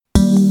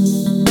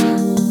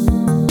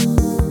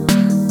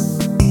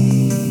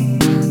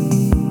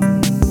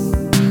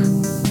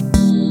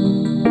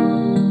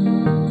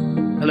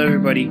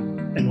everybody,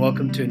 and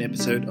welcome to an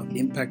episode of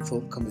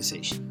Impactful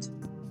Conversations,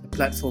 a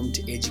platform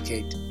to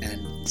educate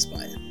and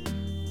inspire.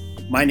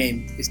 My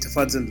name is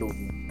Tafadzan Lobu,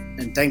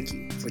 and thank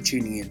you for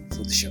tuning in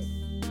for the show.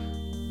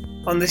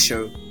 On this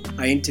show,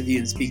 I interview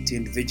and speak to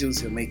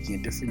individuals who are making a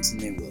difference in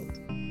their world,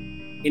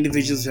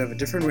 individuals who have a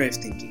different way of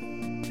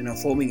thinking and are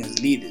forming as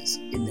leaders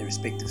in their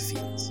respective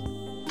fields.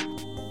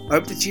 I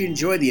hope that you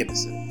enjoy the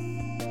episode,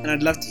 and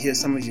I'd love to hear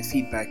some of your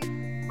feedback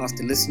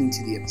after listening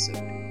to the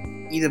episode,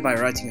 either by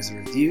writing us a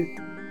review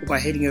or by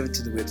heading over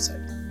to the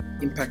website,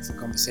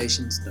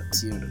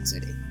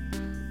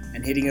 impactfulconversations.co.za,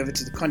 and heading over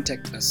to the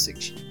Contact Us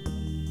section.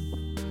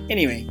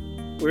 Anyway,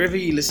 wherever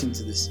you listen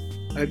to this,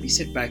 I hope you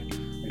sit back,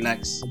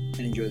 relax, and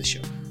enjoy the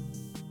show.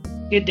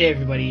 Good day,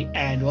 everybody,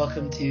 and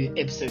welcome to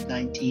episode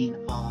 19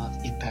 of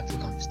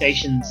Impactful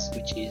Conversations,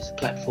 which is a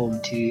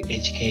platform to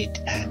educate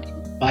and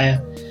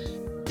inspire.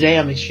 Today,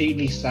 I'm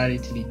extremely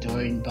excited to be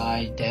joined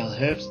by Dale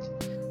Herbst.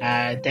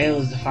 Dale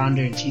is the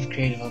founder and chief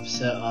creative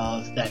officer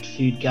of That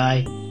Food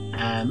Guy,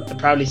 a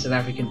proudly South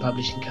African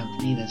publishing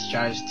company that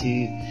strives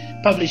to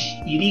publish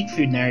unique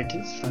food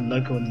narratives from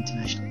local and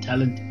international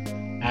talent.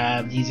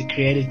 He's a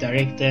creative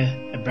director,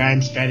 a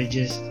brand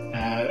strategist,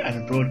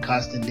 and a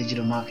broadcast and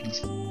digital marketing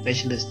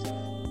specialist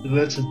who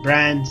works with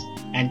brands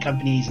and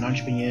companies and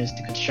entrepreneurs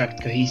to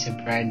construct cohesive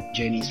brand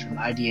journeys from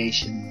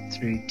ideation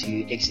through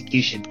to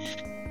execution.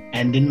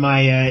 And in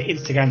my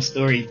Instagram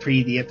story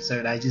pre the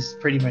episode, I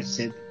just pretty much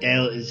said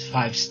Dale is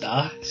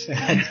 5-star. So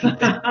I think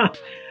that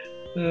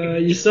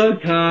you're so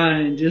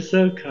kind. You're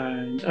so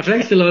kind. I've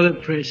faced a lot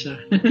of pressure.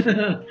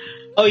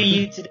 Oh,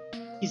 thank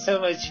you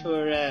so much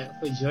for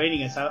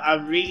joining us.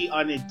 I'm really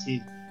honored to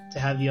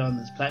have you on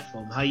this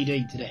platform. How are you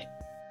doing today?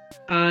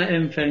 I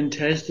am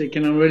fantastic,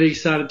 and I'm really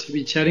excited to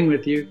be chatting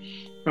with you.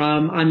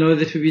 I know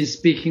that we've been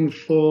speaking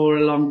for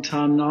a long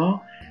time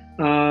now,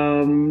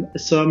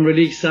 so I'm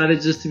really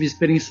excited just to be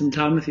spending some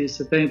time with you.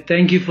 So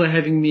thank you for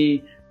having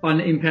me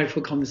on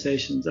Impactful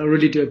Conversations. I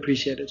really do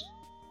appreciate it.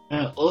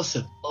 Oh,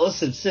 awesome.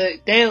 So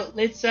Dale,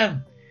 let's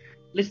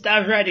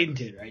dive right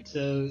into it, right?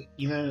 So,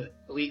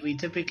 we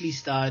typically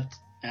start,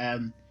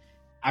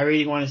 I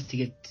really want us to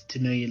get to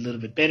know you a little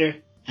bit better.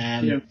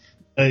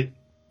 So,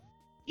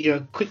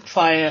 quick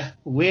fire,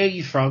 where are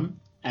you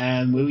from?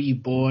 Where were you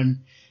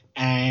born?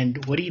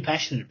 And what are you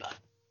passionate about?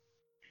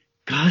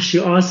 Gosh,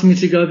 you asked me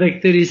to go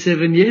back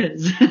 37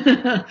 years.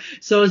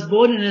 So I was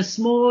born in a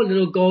small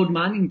little gold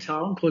mining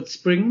town called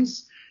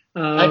Springs.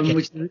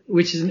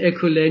 Which is in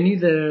Ekurhuleni,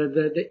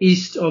 the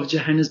east of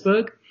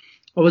Johannesburg.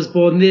 I was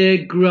born there,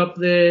 grew up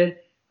there,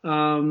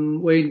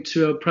 went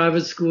to a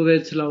private school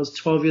there till I was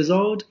 12 years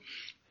old.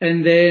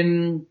 And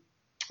then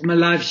my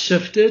life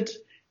shifted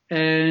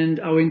and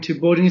I went to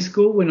boarding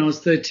school when I was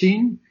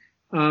 13,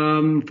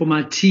 for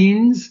my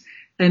teens.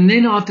 And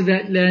then after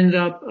that, landed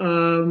up,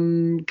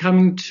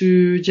 coming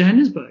to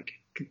Johannesburg.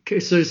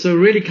 So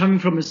really coming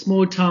from a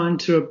small town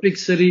to a big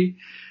city,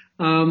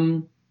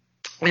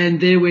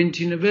 and there went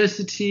to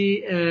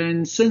university,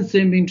 and since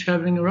then been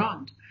traveling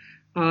around.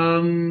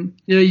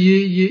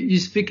 You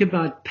speak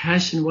about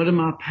passion. What am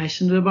I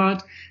passionate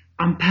about?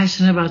 I'm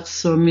passionate about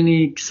so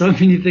many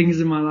things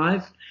in my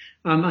life.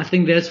 I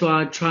think that's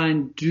why I try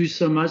and do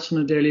so much on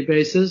a daily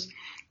basis.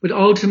 But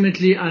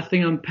ultimately, I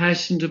think I'm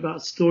passionate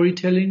about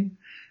storytelling.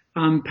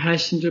 I'm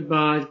passionate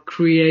about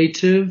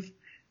creative.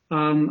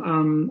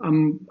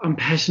 I'm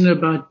passionate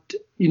about,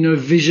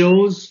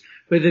 visuals,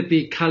 whether it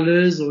be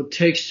colors or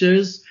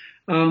textures.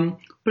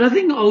 But I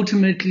think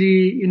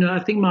ultimately, I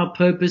think my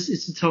purpose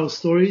is to tell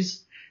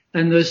stories,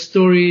 and those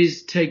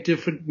stories take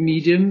different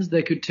mediums.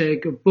 They could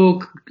take a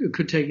book, it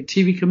could take a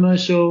TV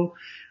commercial.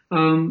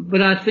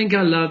 But I think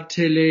I love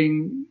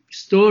telling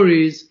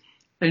stories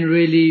and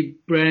really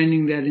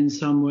branding that in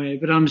some way.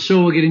 But I'm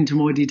sure we'll get into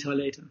more detail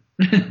later.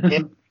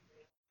 Yeah,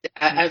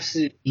 I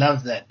absolutely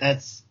love that.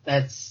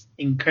 That's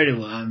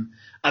incredible.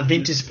 I've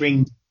been to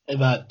Springs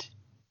about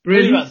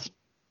 3 or 4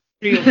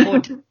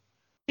 times.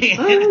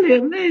 Oh, really?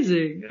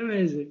 Amazing.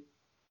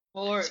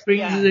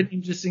 Springs is an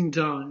interesting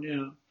town,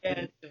 yeah. Yeah,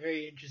 it's a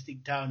very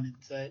interesting town.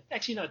 It's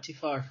actually not too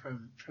far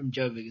from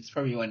Joburg. It's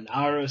probably an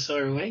hour or so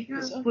away.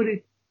 Yeah, so.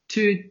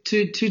 Two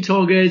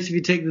toll gates if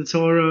you take the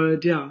toll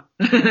road, yeah.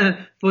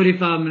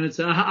 45 minutes,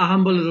 a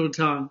humble little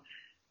town,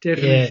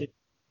 definitely.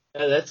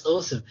 Yeah, that's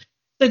awesome.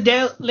 So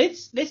Dale,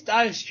 let's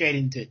dive straight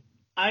into it.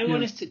 I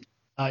want us to talk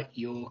about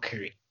your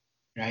career,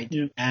 right?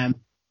 Yeah.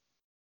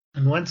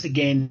 And once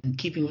again,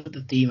 keeping with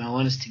the theme, I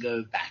want us to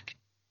go back.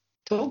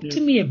 Talk to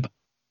me about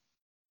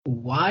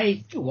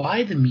why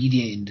the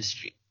media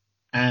industry,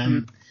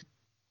 and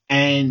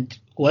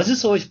was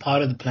this always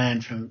part of the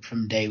plan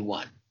from day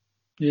one?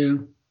 Yeah,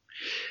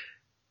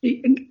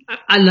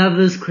 I love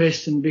this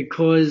question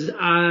because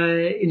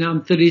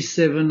I'm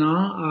 37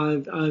 now.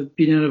 I've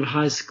been out of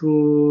high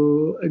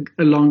school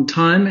a long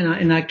time,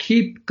 and I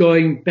keep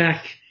going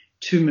back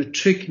to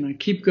matric, and I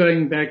keep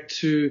going back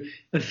to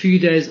a few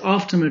days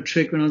after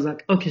matric when I was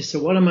like, okay, so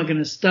what am I going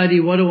to study?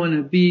 What do I want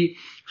to be?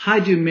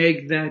 How do you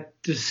make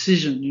that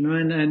decision?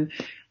 And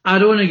I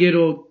don't want to get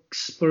all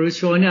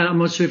spiritual. And I'm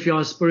not sure if you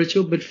are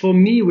spiritual, but for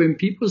me, when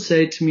people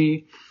say to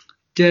me,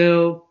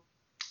 Dale,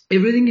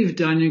 everything you've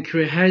done in your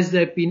career, has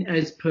that been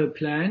as per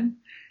plan?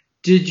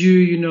 Did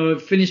you,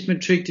 finish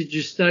matric? Did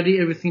you study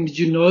everything? Did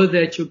you know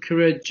that your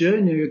career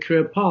journey, your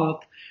career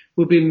path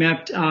will be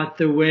mapped out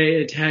the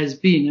way it has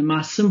been? And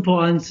my simple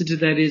answer to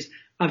that is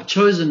I've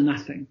chosen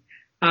nothing.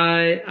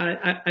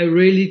 I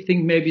really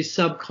think maybe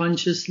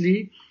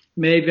subconsciously,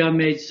 maybe I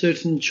made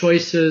certain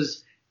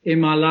choices in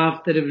my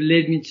life that have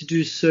led me to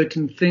do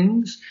certain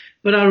things.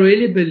 But I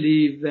really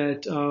believe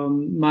that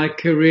my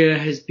career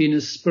has been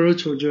a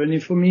spiritual journey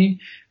for me.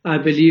 I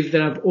believe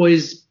that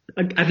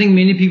I think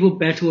many people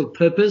battle with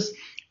purpose.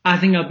 I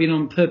think I've been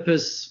on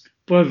purpose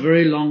for a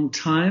very long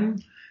time.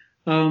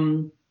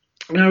 And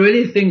I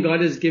really think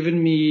God has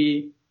given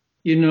me,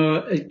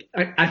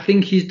 I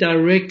think He's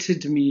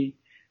directed me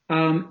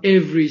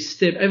every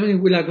step.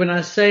 Like when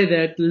I say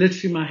that,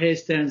 literally my hair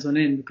stands on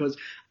end, because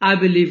I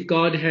believe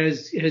God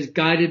has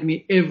guided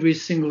me every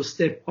single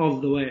step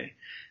of the way.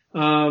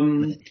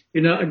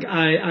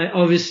 I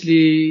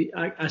obviously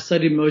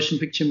studied motion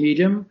picture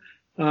medium,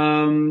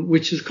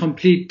 which is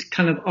complete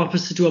kind of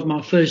opposite to what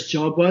my first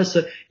job was.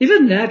 So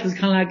even that was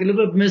kind of like a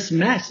little bit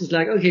mismatched. It's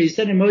like, okay, you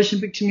studied motion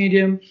picture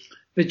medium,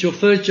 but your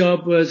first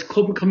job was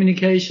corporate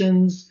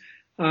communications.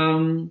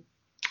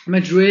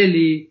 But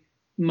really,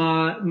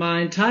 my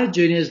entire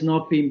journey has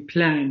not been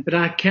planned. But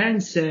I can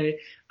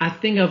say I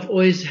think I've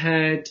always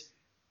had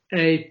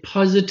a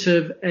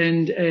positive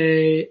and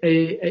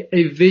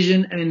a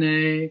vision and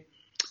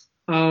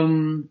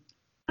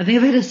I think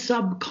I've had a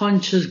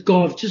subconscious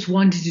goal of just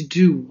wanting to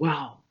do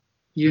well,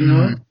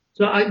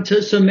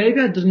 So maybe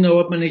I didn't know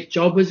what my next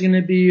job was going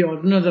to be, or I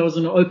didn't know that I was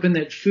going to open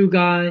that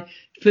Fugai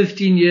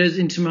 15 years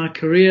into my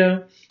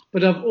career,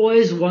 but I've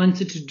always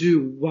wanted to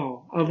do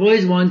well. I've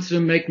always wanted to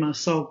make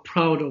myself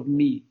proud of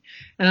me.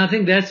 And I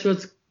think that's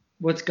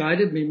what's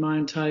guided me my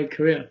entire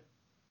career.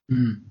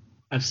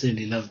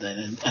 Absolutely love that.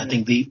 And I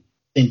think the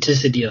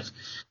authenticity of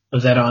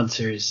that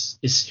answer is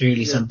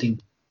really something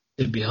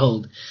to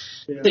behold.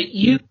 Yeah. But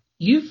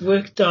you've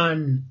worked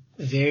on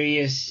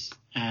various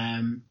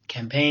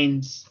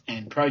campaigns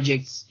and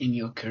projects in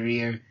your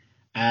career,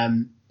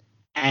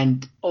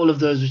 and all of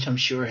those which I'm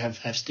sure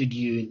have stood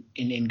you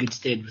in good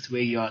stead with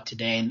where you are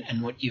today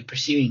and what you're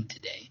pursuing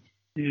today.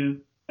 Yeah.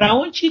 But I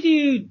want you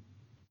to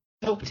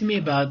talk to me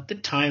about the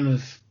time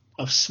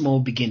of small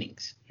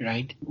beginnings,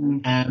 right?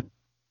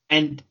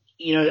 And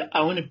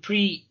I want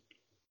to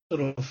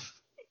sort of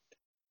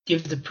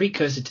give the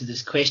precursor to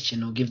this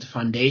question, or give the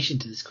foundation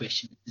to this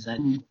question, is that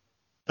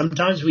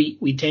sometimes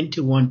we tend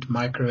to want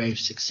microwave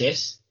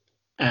success,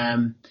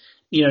 no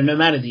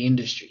matter the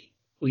industry.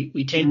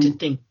 We tend to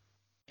think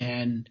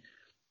and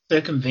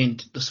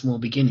circumvent the small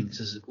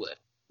beginnings, as it were,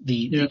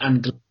 the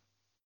unglamorous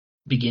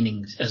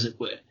beginnings, as it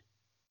were.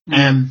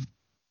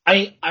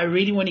 I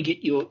really want to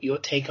get your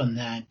take on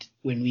that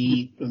when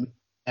we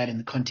that in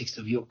the context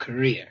of your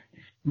career.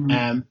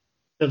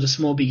 Of the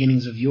small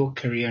beginnings of your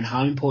career and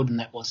how important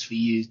that was for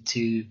you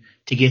to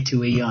get to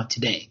where you are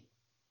today.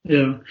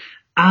 Yeah,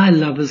 I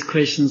love this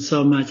question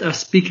so much. I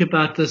speak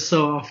about this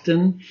so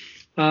often.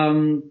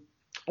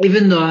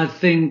 Even though I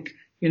think,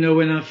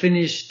 when I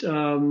finished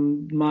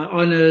my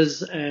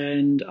honors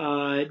and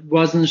I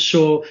wasn't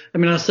sure,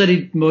 I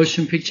studied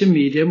motion picture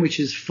medium,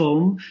 which is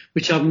film,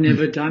 which I've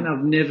never done.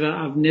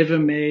 I've never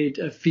made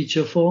a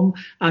feature film.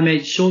 I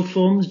made short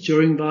films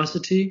during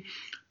varsity,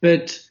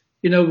 but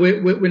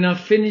when I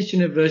finished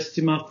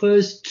university, my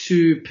first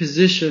two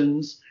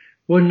positions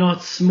were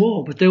not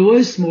small, but they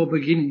were small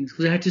beginnings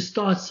because I had to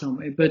start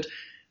somewhere. But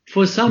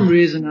for some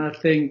reason, I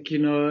think,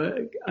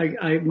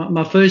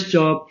 my first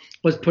job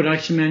was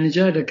production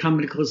manager at a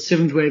company called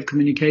Seventh Wave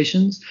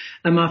Communications.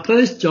 And my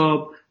first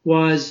job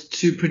was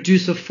to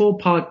produce a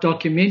 4-part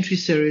documentary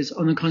series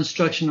on the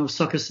construction of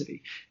Soccer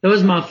City. That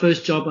was my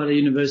first job at a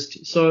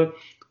university. So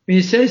when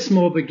you say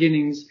small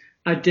beginnings,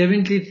 I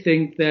definitely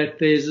think that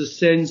there's a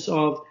sense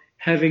of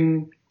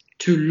having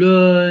to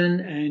learn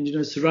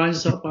and, surround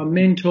yourself by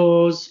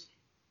mentors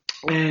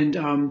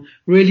and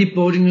really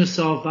building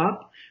yourself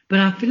up. But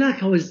I feel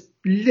like I was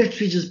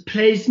literally just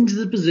placed into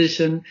the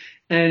position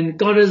and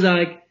God was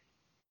like,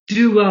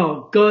 do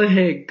well, go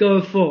ahead,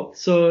 go forth.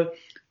 So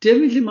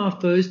definitely my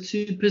first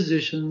two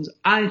positions,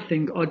 I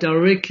think, are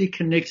directly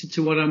connected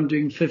to what I'm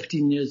doing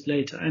 15 years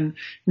later. And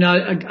now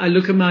I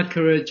look at my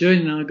career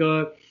journey and I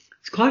go,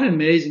 it's quite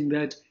amazing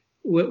that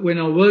when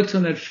I worked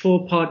on that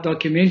 4-part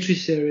documentary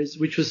series,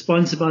 which was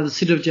sponsored by the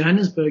city of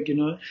Johannesburg,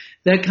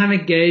 that kind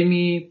of gave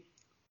me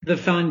the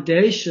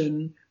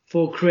foundation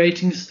for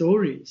creating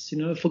stories,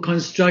 for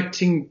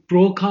constructing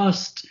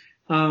broadcast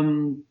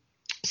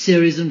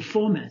series and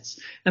formats.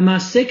 And my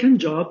second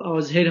job, I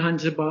was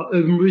headhunted by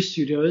Urban Brew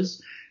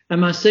Studios.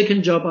 And my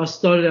second job, I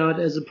started out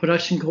as a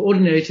production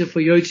coordinator for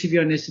YoTV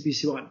on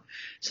SABC1.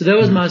 So that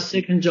was my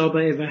second job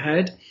I ever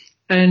had.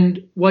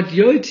 And what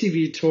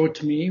YoTV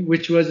taught me,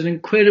 which was an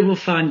incredible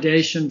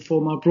foundation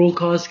for my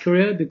broadcast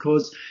career,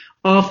 because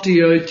after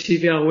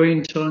YoTV, I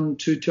went on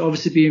to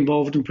obviously be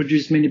involved and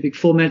produce many big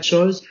format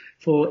shows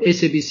for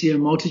SABC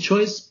and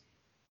MultiChoice.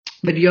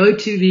 But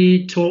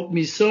YoTV taught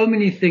me so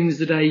many things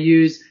that I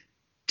use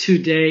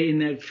today in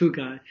that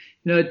Fugai.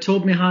 It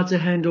taught me how to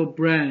handle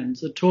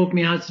brands. It taught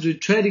me how to do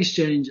trade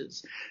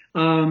exchanges,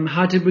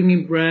 how to bring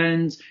in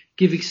brands,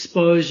 give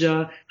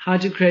exposure, how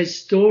to create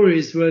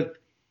stories with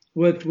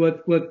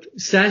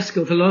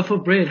Sasko, with a loaf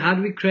of bread. How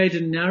do we create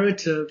a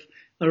narrative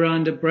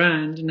around a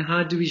brand, and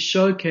how do we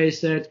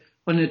showcase that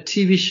on a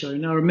TV show?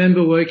 And I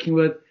remember working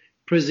with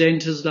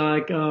presenters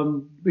like,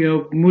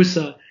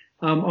 Musa,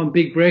 on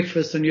Big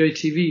Breakfast on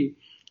YoTV.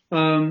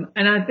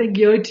 And I think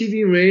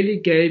YoTV really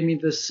gave me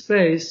the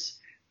space,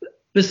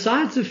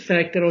 besides the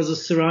fact that I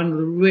was surrounded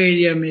with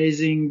really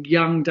amazing,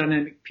 young,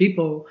 dynamic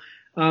people.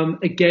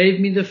 It gave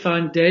me the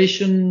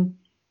foundation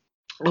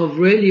of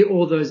really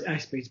all those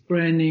aspects: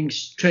 branding,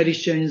 trade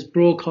exchanges,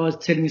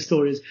 broadcast, telling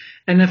stories.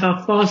 And if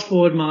I fast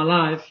forward my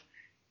life,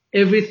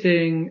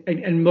 everything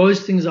and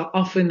most things are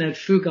often that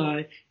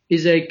Fugai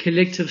is a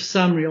collective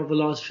summary of the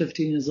last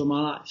 15 years of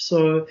my life.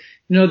 So,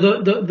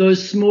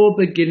 those small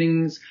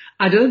beginnings,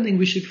 I don't think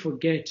we should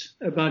forget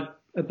about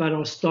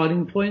our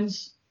starting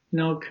points in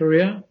our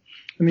career.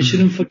 And we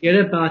shouldn't forget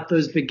about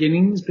those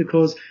beginnings,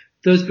 because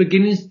those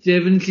beginnings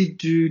definitely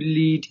do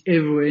lead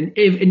everywhere,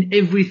 and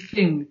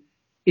everything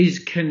is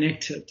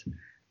connected.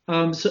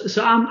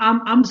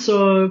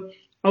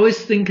 I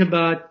always think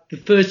about the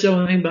first job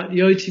I think about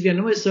YoTV, and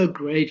I'm always so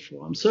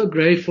grateful. I'm so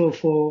grateful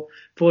for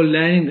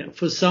landing that,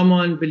 for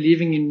someone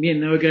believing in me,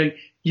 and they were going,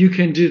 you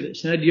can do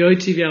this. At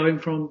YoTV, I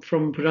went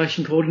from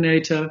production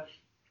coordinator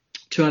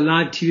to a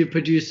live TV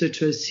producer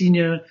to a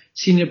senior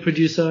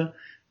producer,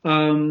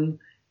 and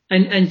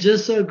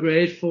just so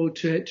grateful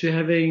to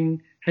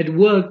having had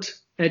worked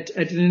at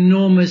an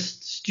enormous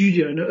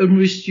studio.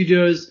 Umru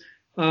Studios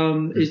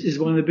is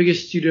one of the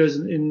biggest studios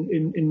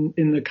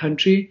in the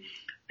country.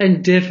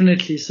 And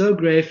definitely so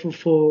grateful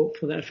for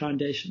that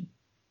foundation.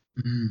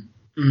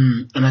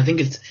 And I think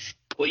it's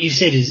what you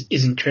said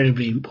is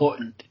incredibly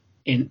important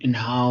in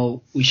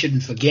how we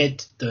shouldn't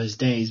forget those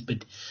days,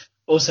 but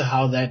also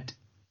how that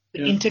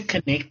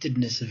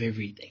interconnectedness of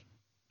everything.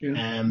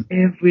 Yeah.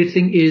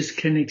 Everything is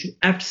connected.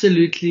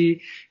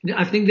 Absolutely.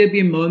 I think there've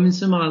been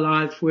moments in my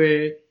life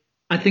where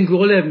I think we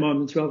all have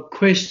moments where I've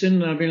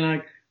questioned and I've been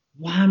like,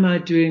 why am I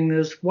doing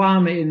this? Why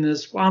am I in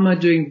this? Why am I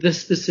doing this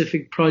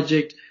specific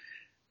project?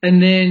 And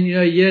then,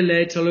 a year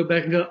later, I look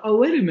back and go, oh,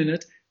 wait a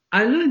minute.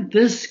 I learned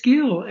this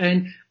skill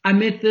and I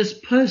met this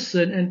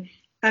person, and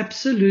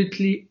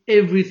absolutely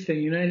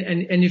everything,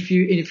 and if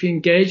you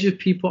engage with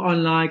people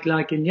online,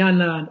 like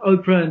Inyana and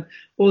Oprah and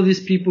all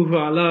these people who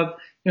I love,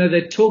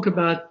 they talk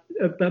about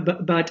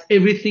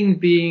everything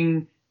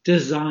being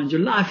designed.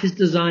 Your life is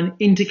designed,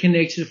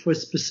 interconnected for a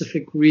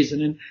specific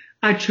reason. And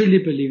I truly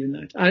believe in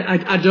that.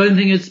 I don't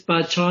think it's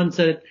by chance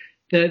that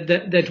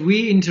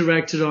we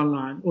interacted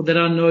online, or that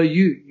I know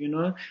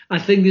you, I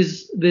think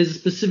there's a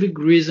specific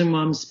reason why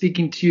I'm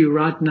speaking to you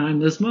right now in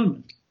this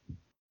moment.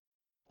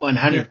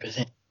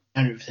 100%.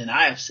 100%.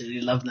 I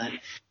absolutely love that.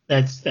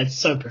 That's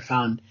so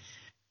profound.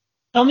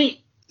 Tell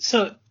me,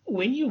 so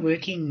when you're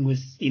working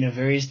with,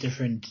 various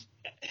different,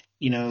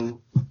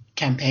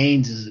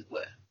 campaigns, as it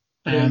were,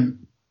 how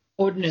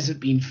important has it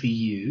been for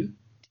you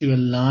to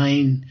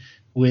align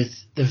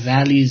with the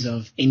values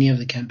of any of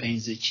the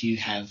campaigns that you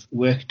have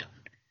worked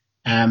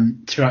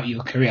on throughout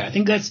your career? I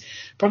think that's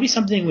probably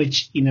something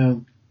which,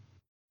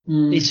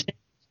 is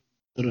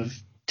sort of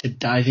to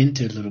dive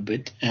into a little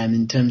bit,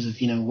 in terms of,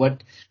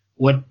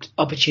 what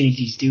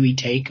opportunities do we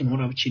take and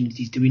what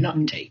opportunities do we not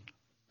take?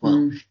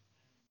 Well,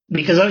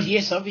 because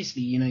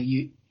obviously,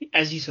 you,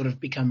 as you sort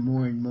of become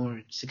more and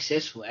more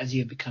successful, as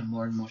you become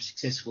more and more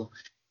successful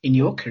in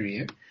your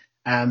career,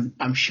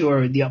 I'm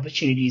sure the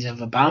opportunities have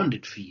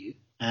abounded for you,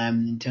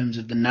 in terms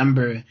of the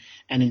number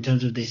and in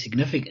terms of their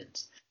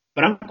significance.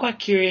 But I'm quite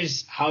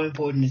curious how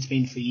important it's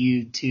been for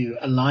you to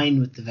align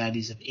with the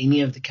values of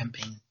any of the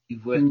campaigns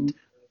you've worked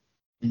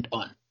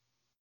on.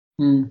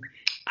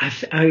 I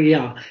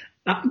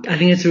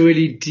think it's a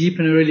really deep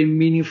and a really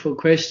meaningful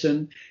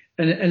question,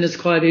 and it's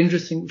quite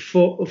interesting.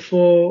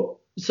 So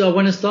I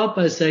want to start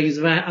by saying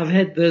is I've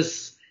had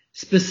this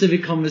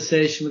specific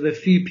conversation with a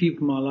few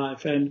people in my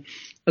life, and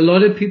a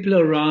lot of people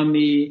around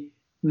me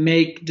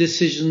make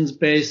decisions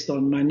based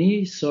on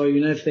money. So,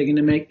 if they're going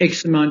to make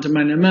X amount of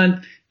money a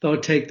month, they'll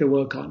take the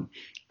work on.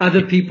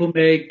 Other people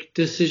make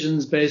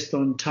decisions based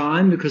on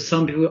time, because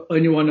some people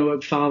only want to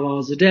work 5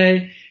 hours a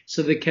day.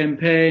 So the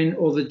campaign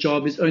or the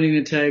job is only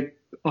going to take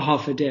a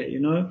half a day,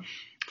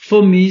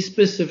 For me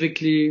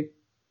specifically,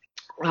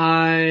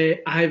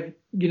 if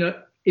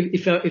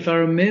I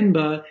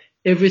remember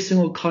every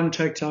single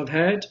contract I've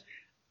had,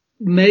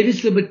 maybe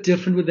it's a little bit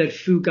different with that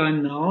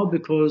Fugai now,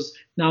 because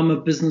now I'm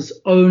a business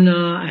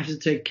owner. I have to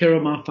take care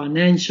of my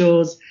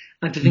financials.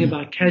 I have to think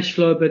about cash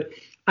flow. But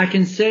I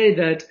can say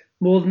that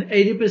more than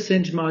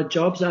 80% of my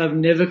jobs, I've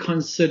never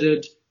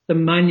considered the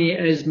money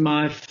as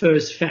my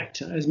first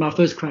factor, as my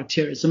first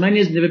criteria. So money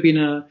has never been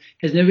a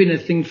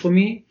thing for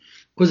me,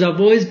 because I've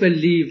always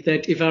believed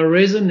that if I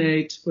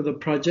resonate with a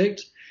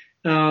project,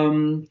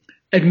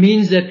 it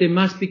means that there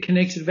must be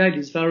connected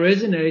values. If I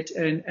resonate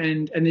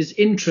and there's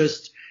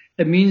interest,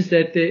 it means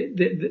that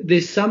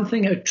there's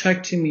something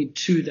attracting me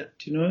to that,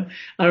 you know.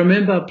 I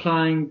remember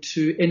applying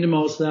to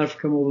Endemol South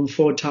Africa more than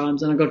 4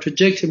 times, and I got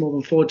rejected more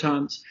than 4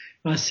 times.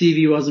 My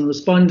CV wasn't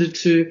responded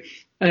to.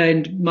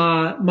 And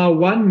my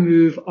one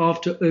move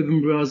after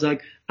Urban Brew, I was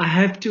like, I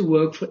have to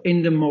work for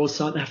Endemol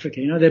South Africa.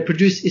 You know, they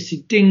produce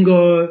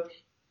Isidingo,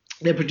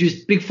 they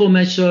produce big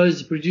format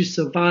shows, they produce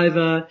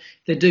Survivor,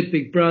 they do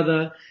Big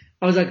Brother.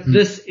 I was like,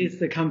 this is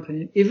the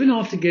company. Even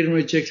after getting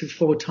rejected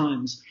 4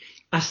 times,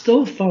 I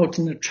still felt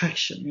an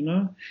attraction, you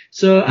know.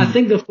 So I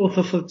think the 4th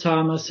or 5th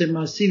time I sent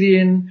my CV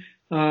in.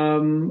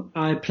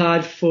 I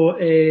applied for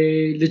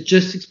a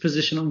logistics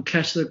position on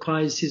Clash of the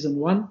Choirs season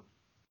 1.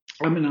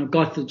 I mean, I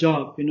got the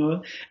job, you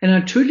know, and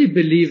I truly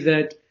believe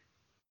that,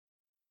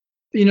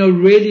 you know,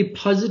 really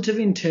positive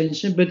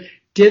intention, but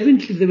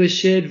definitely there were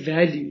shared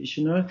values,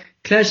 you know.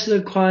 Clash of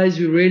the Choirs,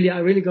 I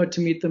really got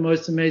to meet the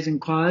most amazing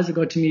choirs. I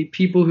got to meet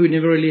people who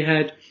never really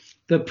had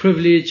the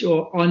privilege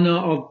or honor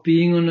of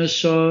being on a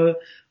show,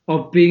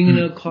 of being in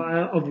a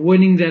choir, of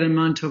winning that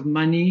amount of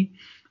money.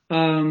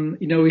 You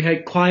know, we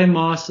had choir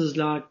masters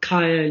like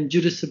Kaya and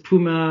Judith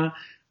Sapuma,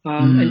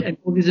 and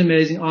all these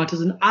amazing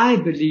artists. And I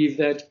believe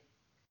that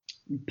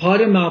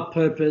part of my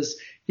purpose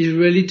is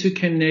really to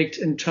connect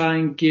and try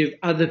and give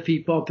other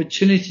people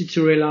opportunity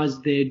to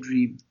realize their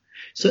dream.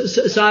 So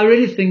I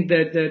really think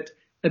that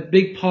a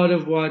big part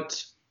of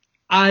what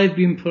I've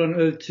been put on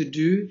earth to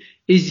do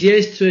is,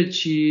 yes, to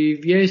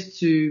achieve, yes,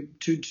 to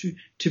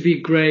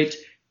be great.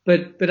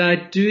 But I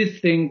do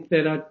think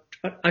that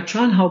I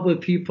try and help the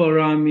people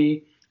around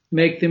me,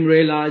 make them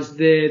realize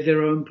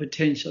their own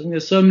potential. I think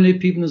there's so many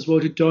people in this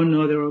world who don't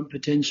know their own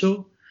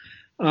potential.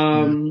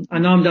 I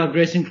know I'm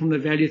digressing from the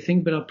value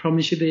thing, but I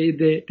promise you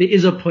there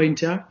is a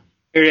pointer.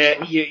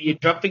 You're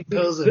dropping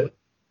pills.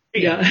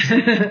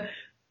 Yeah.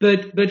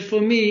 But for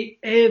me,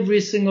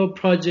 every single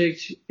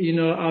project, you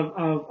know,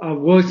 I've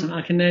worked on,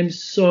 I can name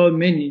so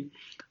many.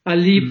 I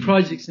lead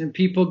projects and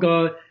people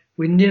go,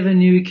 we never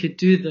knew we could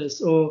do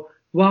this, or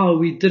wow,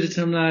 we did it.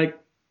 And I'm like,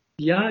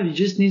 yeah, you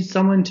just need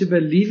someone to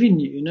believe in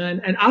you, you know,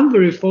 and I'm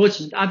very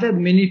fortunate. I've had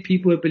many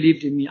people who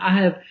believed in me. I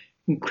have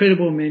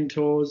incredible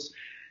mentors.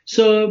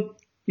 So,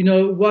 you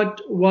know,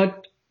 what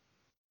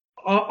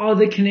are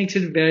the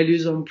connected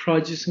values on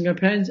projects and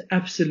campaigns?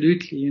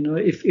 Absolutely. You know,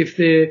 if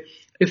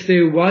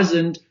there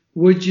wasn't,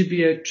 would you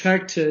be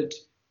attracted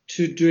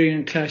to doing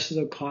a Clash of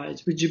the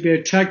Choirs? Would you be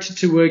attracted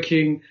to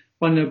working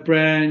on a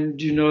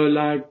brand, you know,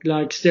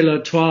 like Stella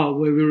Artois,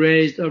 where we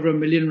raised over R1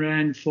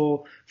 million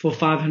for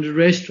 500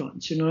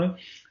 restaurants, you know?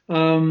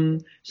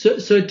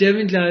 So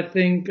definitely I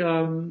think,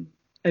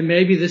 and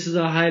maybe this is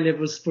a high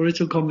level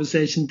spiritual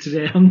conversation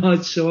today. I'm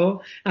not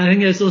sure. I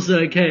think that's also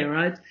okay,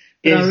 right?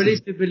 But yes. I really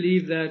do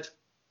believe that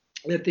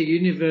the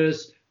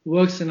universe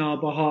works on our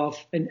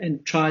behalf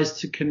and tries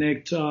to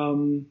connect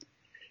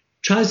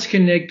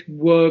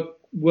work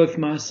with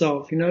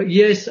myself. You know,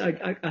 yes,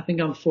 I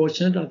think I'm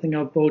fortunate. I think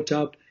I've built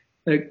up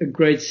a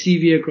great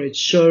CV, a great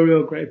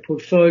showreel, a great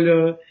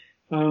portfolio.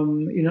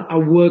 You know, I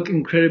work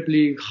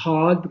incredibly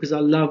hard because I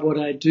love what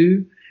I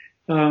do.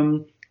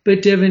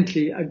 But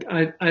definitely,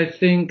 I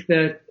think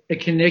that a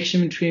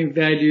connection between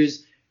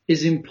values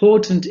is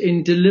important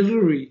in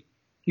delivery.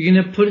 You're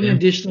going to put in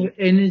additional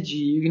energy.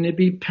 You're going to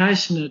be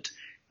passionate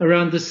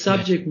around the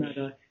subject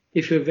matter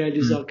if your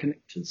values are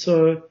connected.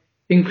 So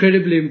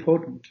incredibly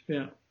important.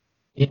 Yeah.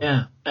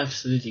 Yeah,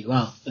 absolutely.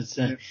 Wow. That's,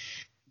 you've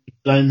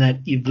blown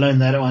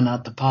that one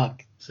out the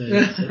park. So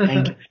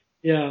thank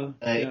you.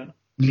 Yeah.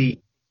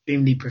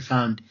 Extremely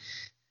profound.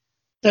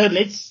 So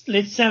let's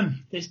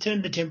turn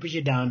the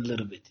temperature down a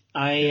little bit.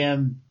 I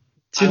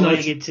want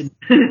to get to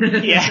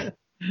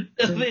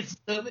let's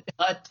turn it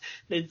hot.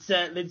 Let's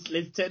turn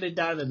it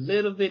down a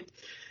little bit.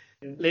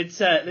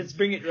 Let's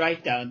bring it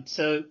right down.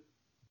 So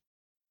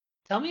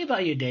tell me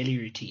about your daily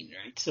routine,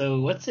 right?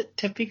 So what's a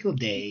typical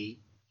day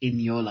in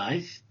your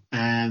life?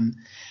 I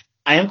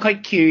am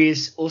quite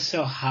curious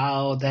also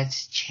how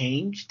that's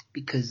changed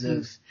because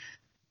of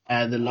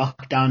the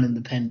lockdown and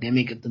the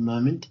pandemic at the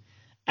moment.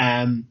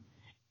 And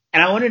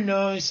I want to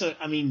know, so,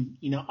 I mean,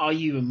 you know, are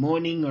you a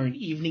morning or an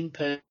evening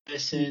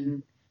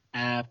person?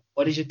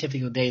 What does your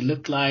typical day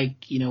look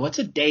like? You know, what's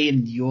a day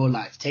in your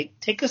life?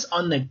 Take us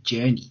on that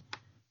journey.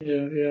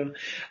 Yeah.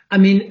 I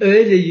mean,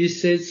 earlier you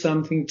said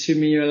something to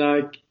me, you're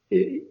like,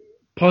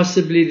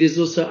 possibly there's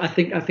also, I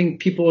think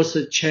people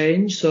also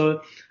change.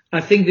 So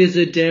I think there's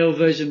a Dale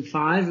version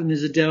 5 and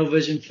there's a Dale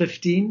version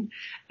 15.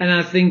 And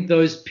I think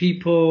those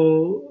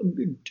people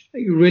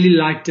really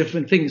like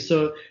different things.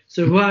 So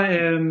who I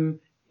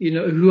am, you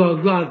know,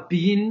 who I've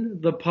been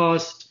the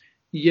past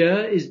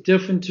year is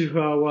different to who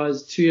I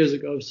was 2 years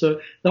ago. So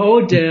the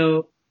old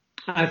Dale,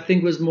 I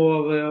think, was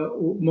more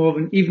of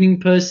an evening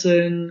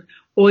person,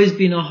 always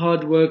been a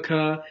hard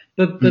worker,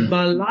 but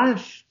my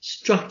life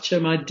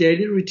structure, my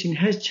daily routine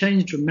has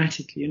changed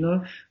dramatically. You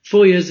know,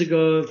 5 years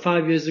ago,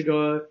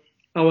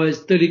 I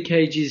was 30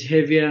 kgs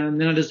heavier, and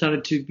then I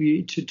decided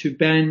to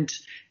bend,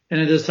 and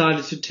I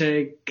decided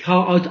to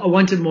I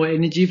wanted more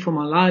energy for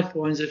my life. I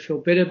wanted to feel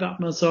better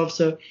about myself.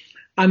 So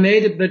I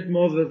made a bit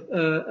more of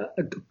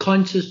a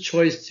conscious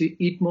choice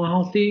to eat more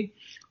healthy.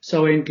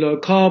 So I went low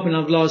carb, and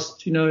I've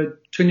lost,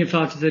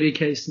 25 to 30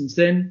 kg since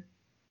then.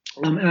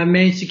 And I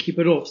managed to keep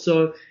it off.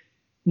 So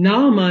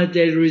now my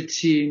daily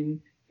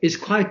routine is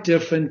quite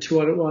different to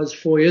what it was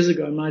 4 years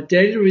ago. My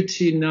daily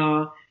routine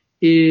now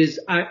is,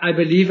 I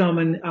believe I'm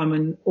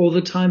an all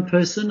the time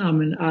person.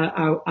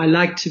 I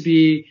like to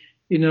be,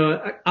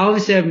 I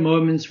obviously have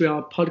moments where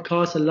I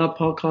podcast. I love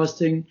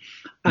podcasting.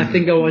 I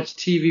think I watch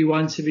TV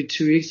once every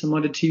 2 weeks. I'm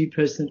not a TV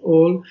person at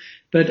all,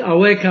 but I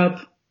wake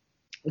up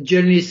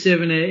generally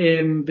 7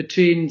 a.m.,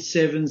 between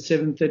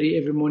 7:30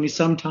 every morning,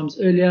 sometimes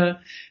earlier.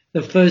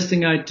 The first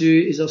thing I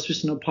do is I'll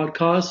switch on a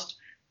podcast.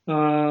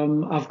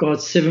 I've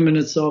got 7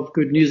 minutes of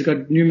good news. I've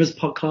got numerous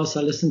podcasts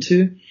I listen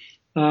to.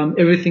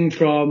 Everything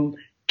from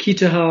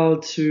Keto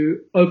Health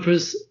to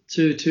Oprah's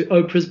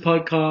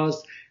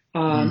podcast.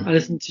 I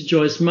listen to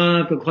Joyce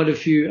Meyer, but quite a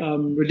few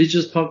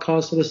religious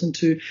podcasts I listen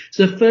to.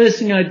 So the first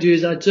thing I do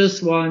is I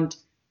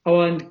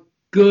want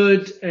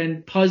good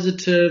and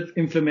positive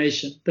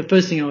information. The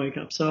first thing I wake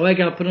up. So I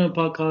wake up, put on a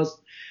podcast,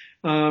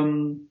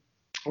 and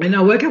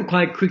I wake up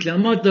quite quickly.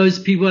 I'm not those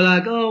people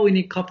like, oh, we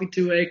need coffee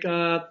to wake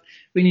up.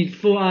 We need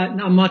 4 hours.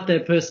 No, I'm not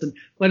that person.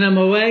 When I'm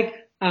awake,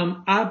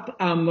 I'm up,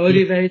 I'm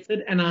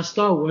motivated, and I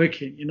start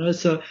working,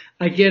 So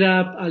I get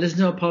up, I listen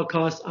to a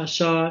podcast, I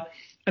shower,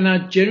 and I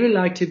generally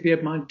like to be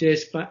at my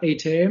desk by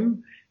 8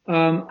 a.m.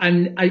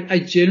 And I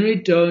generally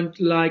don't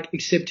like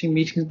accepting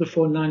meetings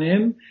before 9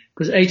 a.m.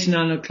 because 8 to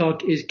 9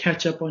 o'clock is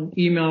catch up on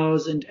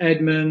emails and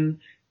admin,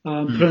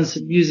 put on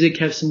some music,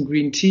 have some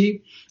green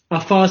tea. I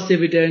fast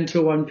every day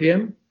until 1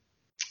 p.m.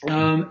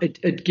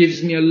 It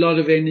gives me a lot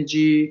of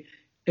energy.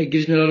 It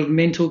gives me a lot of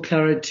mental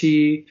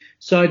clarity.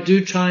 So I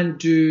do try and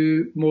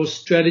do more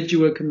strategy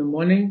work in the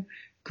morning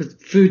because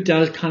food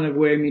does kind of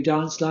wear me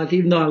down slightly,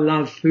 even though I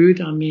love food.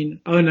 I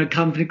own a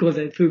company called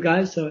That Food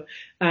Guys. So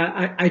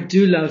I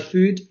do love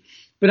food,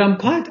 but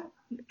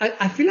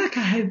I feel like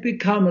I have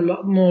become a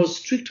lot more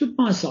strict with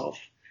myself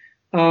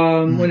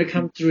when it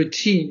comes to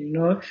routine,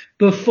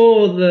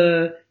 Before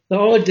the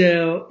old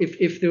day,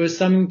 if there was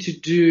something to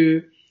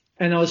do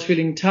and I was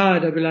feeling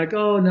tired, I'd be like,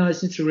 oh, no, I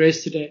just need to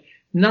rest today.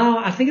 Now,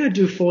 I think I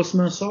do force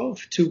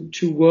myself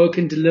to work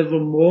and deliver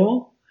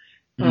more.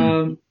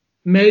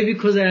 Maybe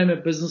because I am a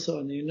business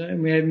owner,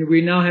 and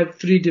we now have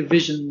 3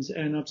 divisions,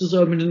 and I've just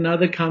opened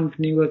another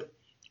company with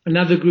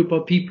another group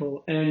of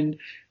people. And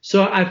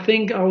so I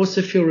think I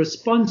also feel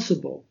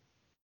responsible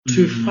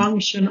to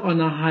function on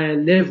a higher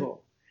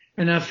level.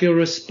 And I feel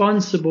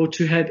responsible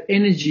to have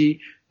energy,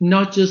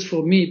 not just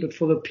for me, but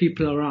for the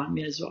people around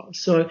me as well.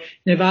 So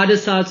if I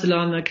decide to lie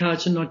on the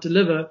couch and not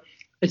deliver,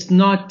 it's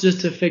not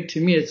just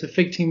affecting me, it's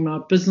affecting my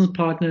business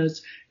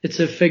partners, it's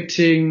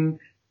affecting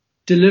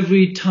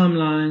delivery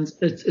timelines,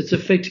 it's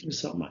affecting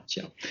so much,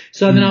 yeah.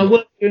 So then I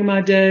work during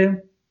my day.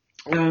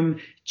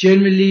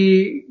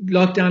 Generally,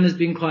 lockdown has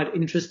been quite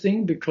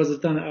interesting because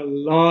I've done a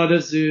lot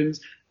of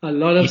Zooms, a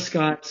lot of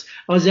Skypes.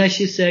 I was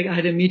actually saying, I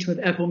had a meeting with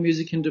Apple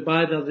Music in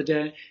Dubai the other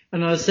day,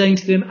 and I was saying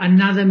to them,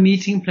 another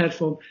meeting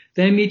platform.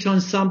 They meet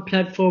on some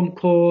platform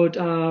called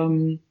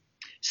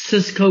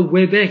Cisco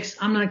WebEx.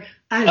 I'm like,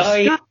 I have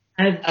Skype.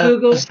 I have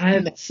Google, I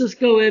have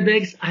Cisco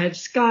WebEx, I have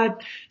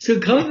Skype. So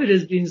COVID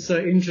has been so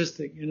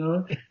interesting,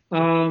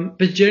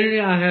 But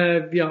generally I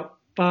have,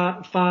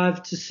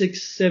 5 to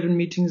 6, 7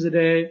 meetings a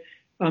day.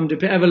 I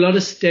have a lot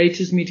of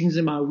status meetings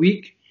in my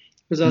week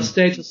because our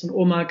status on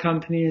all my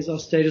companies, our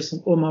status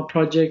on all my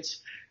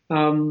projects.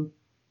 In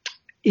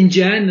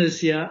Jan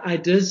this year, I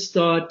did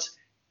start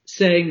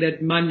saying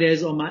that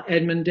Mondays are my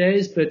admin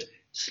days, but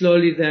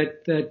slowly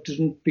that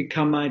didn't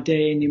become my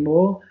day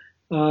anymore.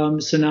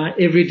 So now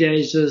every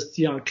day is just,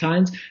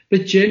 clients.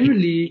 But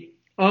generally,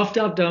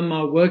 after I've done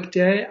my work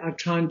day, I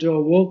try and do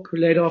a walk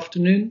late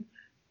afternoon.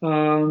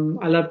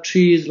 I love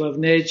trees, love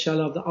nature, I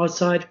love the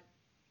outside.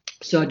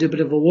 So I do a bit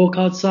of a walk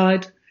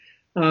outside.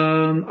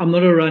 I'm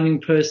not a running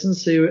person.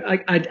 So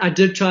I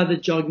did try the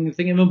jogging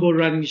thing. I remember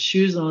running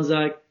shoes and I was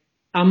like,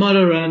 I'm not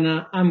a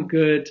runner. I'm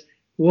good.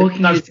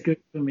 Walking is good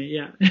for me.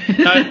 Yeah.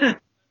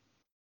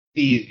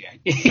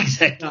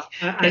 Exactly.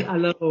 I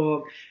love a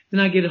walk. Then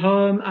I get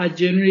home. I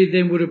generally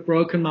then would have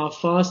broken my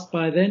fast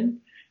by then,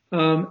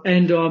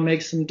 and or I'll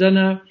make some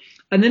dinner.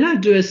 And then I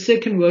do a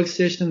second work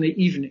session in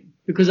the evening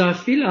because I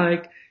feel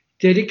like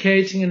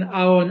dedicating an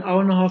hour and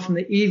a half in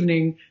the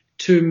evening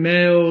to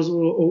mails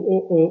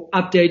or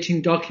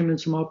updating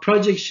documents from our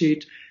project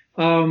sheet,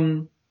 is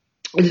a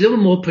little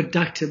more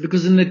productive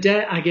because in the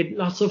day I get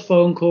lots of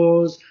phone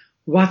calls,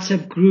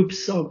 WhatsApp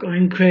groups are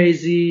going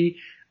crazy.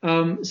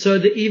 So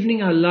the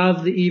evening, I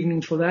love the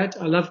evening for that.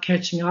 I love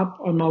catching up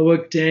on my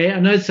work day. I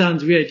know it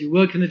sounds weird. You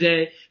work in the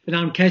day, but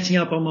I'm catching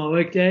up on my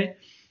work day.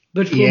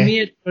 But for me,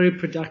 it's very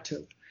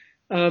productive.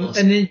 Awesome.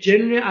 And then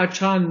generally I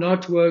try and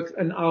not work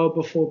an hour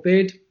before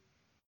bed.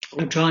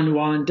 I try and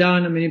wind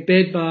down. I'm in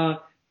bed by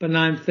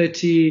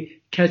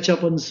 9:30, catch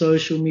up on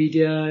social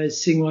media,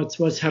 seeing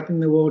what's happening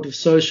in the world of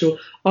social.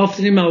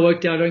 Often in my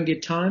work day, I don't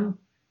get time,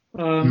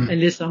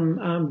 unless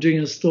I'm doing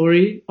a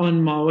story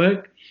on my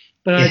work.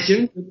 but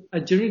I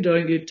generally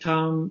don't get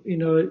time,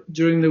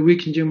 during the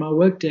week and during my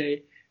work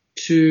day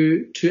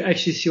to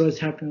actually see what's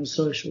happening on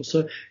social.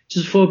 So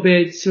just before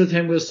bed, see what's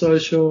happening with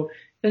social,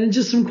 and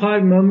just some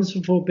quiet moments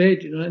before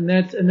bed, and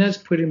that's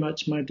pretty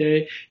much my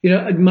day.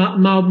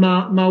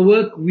 My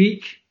work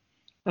week,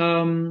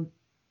 I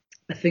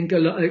think a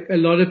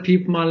lot of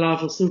people in my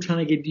life are still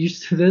trying to get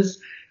used to this,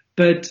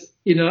 but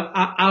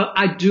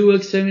I do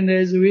work 7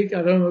 days a week.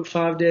 I don't work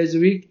 5 days a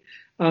week.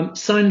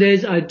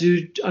 Sundays I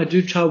do try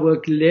to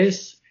work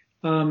less.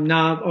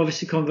 Now I've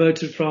obviously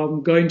converted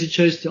from going to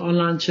church to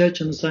online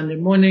church on a Sunday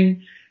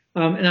morning.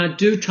 And I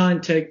do try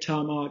and take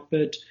time out,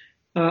 but,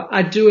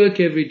 I do work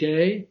every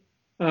day,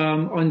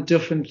 on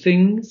different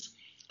things.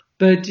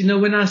 But,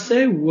 when I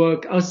say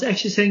work, I was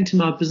actually saying to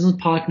my business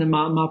partner,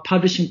 my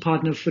publishing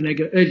partner,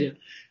 Funega, earlier,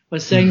 I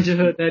was saying to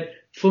her that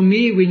for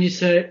me, when you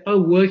say,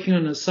 working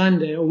on a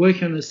Sunday or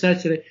working on a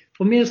Saturday,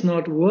 for me, it's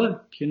not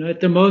work.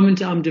 At the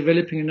moment, I'm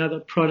developing another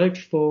product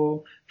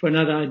for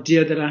another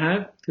idea that I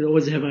have. I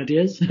always have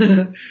ideas.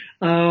 But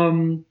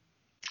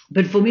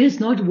for me, it's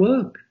not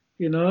work.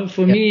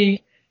 For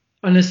me,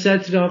 on a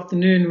Saturday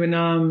afternoon when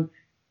I'm,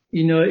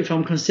 if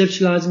I'm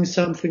conceptualizing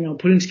something, I'm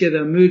putting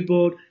together a mood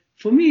board.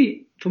 For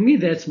me,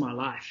 that's my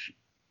life.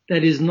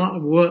 That is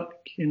not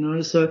work,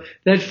 So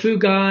that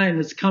food guy and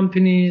its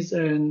companies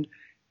and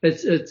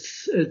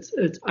it's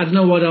I don't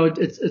know what I would,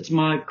 it's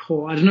my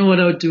core. I don't know what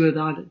I would do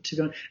without it, to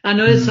be honest. I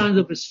know it sounds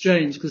a bit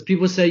strange because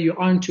people say you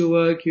aren't your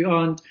work, you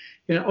aren't,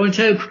 I want to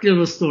tell you a quick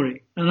little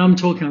story, and I'm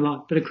talking a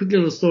lot, but a quick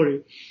little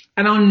story.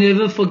 And I'll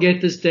never forget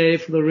this day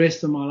for the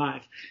rest of my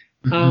life.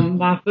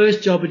 My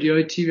first job at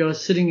YoTV, I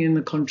was sitting in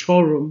the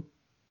control room.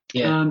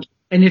 Yeah.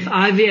 And if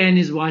Ivy Ann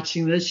is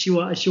watching this, she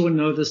will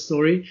know the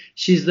story.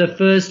 She's the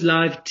first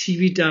live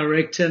TV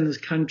director in this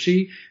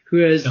country who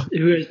has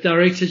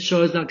directed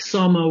shows like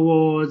Summer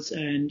Awards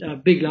and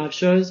big live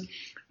shows.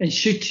 And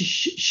she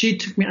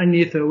took me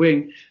underneath her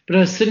wing. But I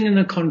was sitting in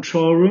the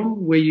control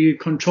room where you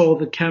control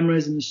the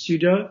cameras in the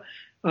studio.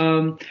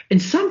 And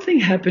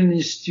something happened in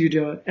the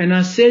studio, and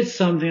I said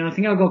something. I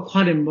think I got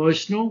quite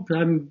emotional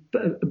because I'm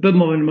a bit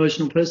more of an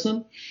emotional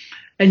person.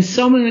 And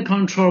someone in the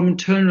control room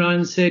turned around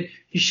and said,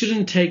 "You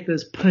shouldn't take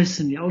this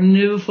personally. I'll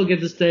never forget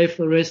this day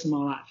for the rest of my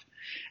life."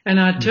 And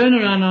I turned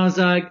around and I was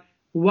like,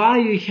 "Why are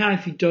you here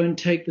if you don't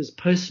take this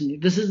personally?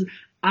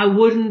 I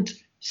wouldn't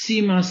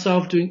see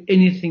myself doing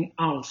anything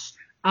else.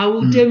 I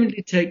will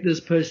definitely take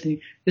this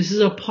personally. This is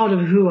a part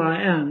of who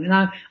I am." And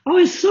I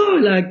was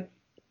so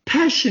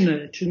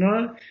passionate,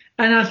 And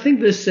I think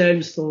the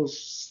same still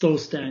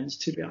stands,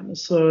 to be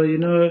honest. So,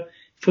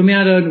 for me,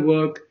 I don't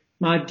work.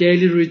 My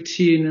daily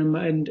routine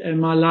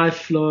and my life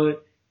flow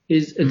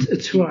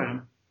it's who I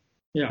am.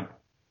 Yeah.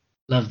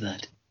 Love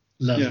that.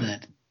 Love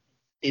that.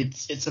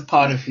 It's a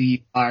part of who you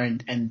are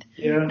and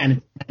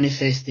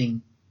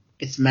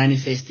it's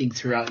manifesting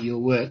throughout your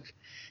work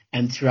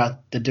and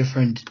throughout the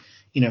different,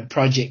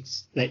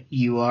 projects that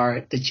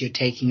you're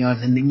taking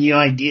on and the new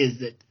ideas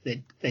that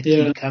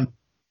keep coming.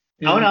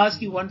 I want to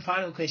ask you one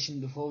final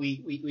question before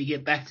we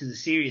get back to the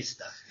serious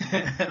stuff.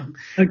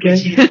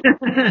 Okay.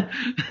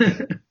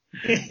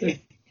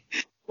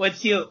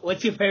 What's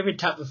your favorite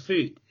type of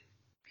food?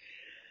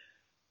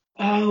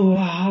 Oh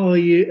wow,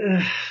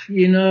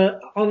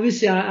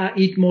 obviously I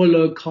eat more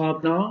low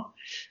carb now,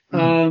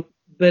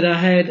 but I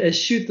had a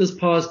shoot this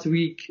past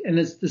week and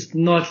it's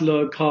not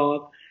low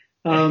carb,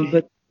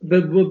 but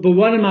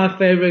one of my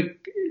favorite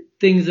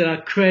things that I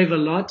crave a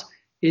lot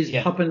is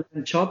Papa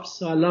and chops.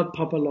 So I love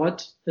Papa a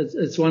lot.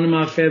 It's one of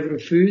my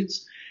favorite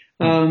foods.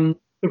 But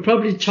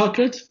probably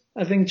chocolate.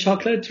 I think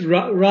chocolate.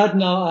 Right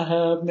now I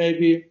have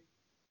maybe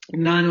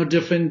 9 or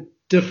different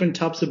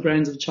types of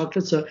brands of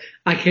chocolate. So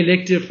I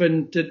collect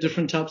different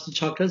types of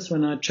chocolates.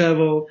 When I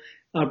travel,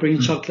 I bring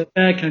chocolate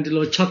back and do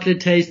little chocolate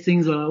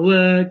tastings while I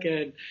work.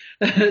 And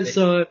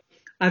so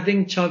I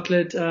think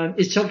chocolate,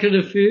 is chocolate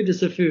a food?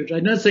 It's a food.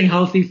 I'm not saying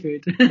healthy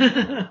food.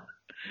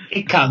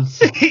 It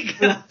comes.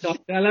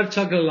 I love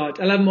chocolate a lot.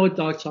 I love more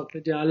dark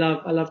chocolate. Yeah, I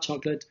love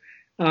chocolate.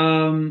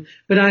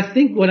 But I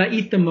think what I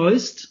eat the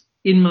most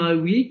in my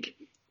week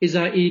is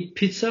I eat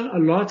pizza a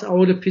lot. I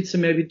order pizza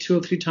maybe 2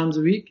 or 3 times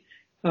a week.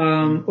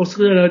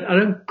 Also, I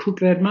don't cook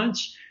that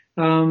much.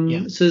 So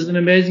there's an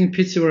amazing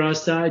pizza where I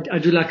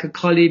do like a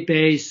cauli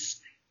base,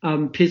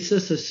 pizza.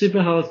 So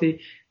super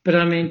healthy. But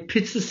I mean,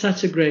 pizza's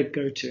such a great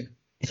go-to.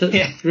 So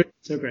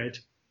great.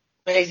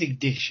 Basic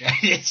dish,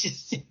 right? It's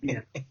just,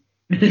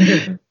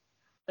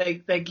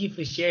 Thank you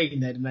for sharing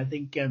that. And I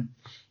think,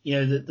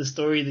 the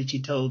story that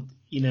you told,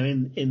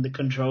 in the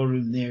control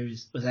room there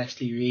was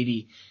actually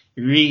really,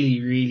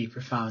 really, really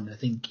profound. I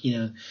think,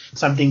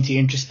 something to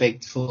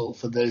introspect for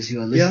those who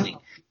are listening.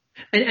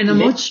 And I'm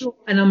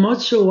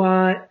not sure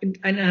why,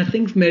 and I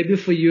think maybe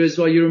for you as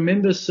well, you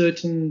remember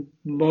certain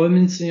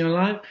moments in your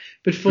life,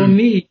 but for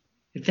me,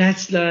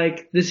 that's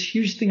like this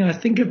huge thing I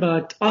think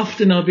about.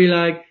 Often I'll be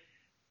like,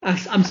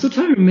 I'm still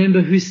trying to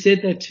remember who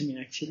said that to me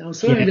actually. I'm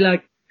still trying to be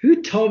like,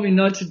 who told me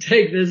not to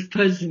take this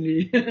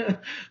personally? But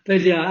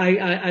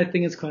I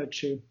think it's quite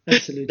true.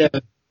 Absolutely.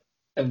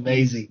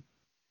 Amazing.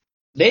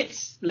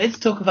 let's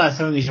talk about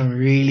something which I'm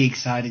really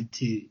excited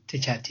to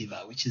chat to you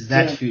about, which is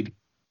that food,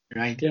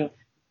 right? Yeah.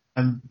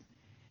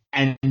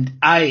 And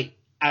I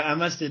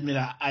must admit,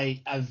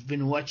 I've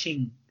been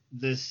watching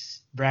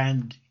this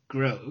brand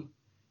grow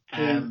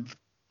for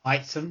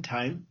quite some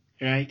time,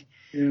 right?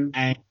 Yeah.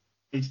 And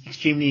it's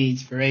extremely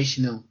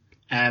inspirational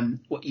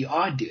what you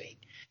are doing.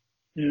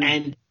 Yeah.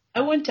 And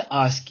I want to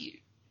ask you,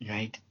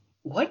 right,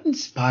 what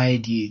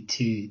inspired you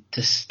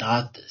to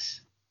start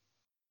this?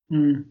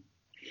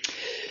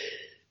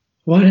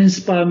 What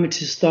inspired me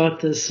to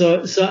start this?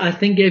 So I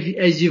think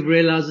as you've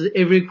realized,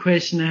 every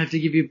question I have to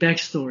give you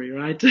backstory,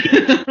 right?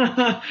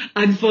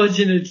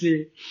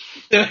 Unfortunately.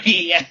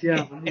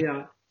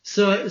 Yeah.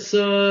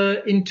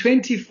 So in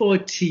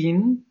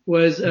 2014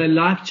 was a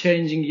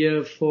life-changing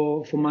year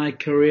for my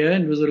career,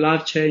 and it was a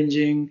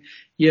life-changing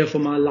year for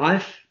my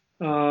life.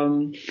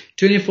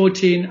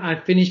 2014, I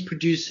finished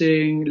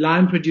producing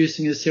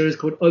a series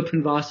called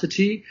Open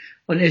Varsity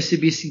on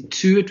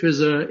SABC2. It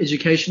was an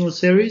educational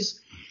series.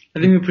 I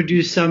think we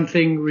produced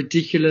something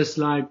ridiculous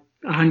like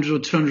 100 or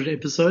 200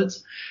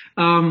 episodes.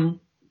 And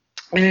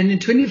in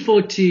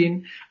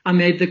 2014, I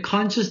made the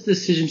conscious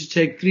decision to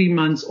take 3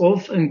 months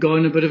off and go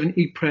on a bit of an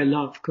eat, pray,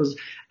 love, because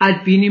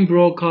I'd been in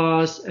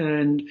broadcast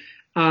and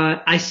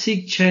I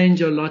seek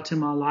change a lot in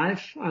my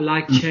life. I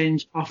like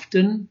change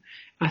often.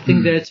 I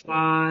think that's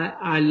why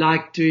I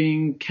like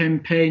doing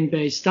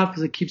campaign-based stuff,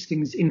 because it keeps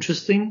things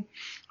interesting.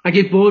 I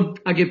get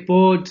bored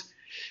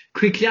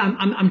quickly.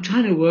 I'm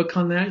trying to work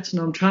on that.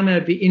 I'm trying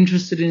to be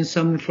interested in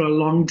something for a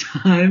long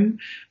time,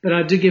 but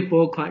I do get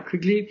bored quite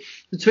quickly.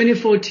 So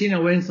 2014, I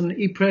went on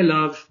Eat, Pray,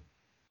 Love,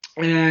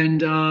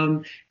 and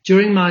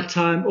during my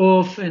time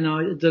off, and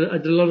I did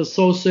a lot of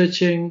soul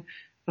searching,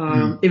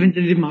 even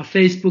deleted my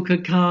Facebook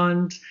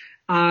account.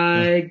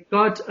 I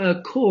got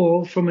a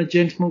call from a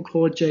gentleman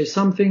called Jay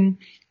Something.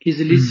 He's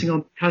the lead singer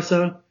of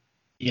Casa.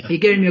 Yeah. He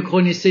gave me a call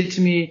and he said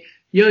to me,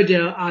 "Yo,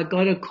 dear, I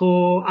got a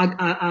call.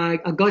 I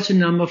got your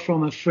number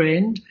from a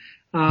friend,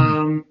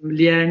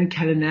 Leanne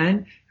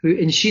Callanan,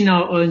 and she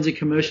now owns a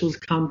commercials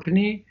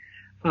company,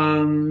 who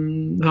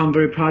I'm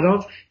very proud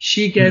of.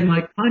 She gave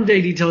my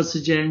contact details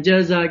to Jay, and Jay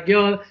was like,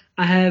 "Yo,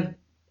 I have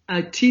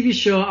a TV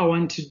show I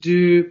want to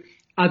do.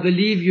 I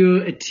believe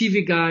you're a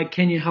TV guy.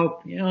 Can you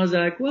help me?" And I was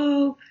like,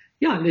 "Well,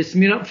 yeah, let's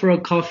meet up for a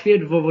coffee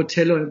at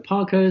Vovotello in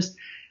Parkhurst."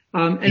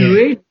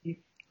 Really,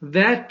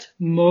 that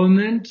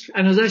moment,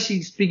 and I was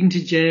actually speaking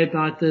to Jay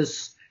about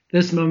this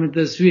moment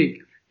this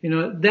week.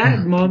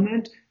 That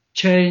moment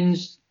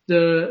changed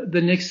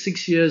the next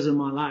 6 years of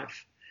my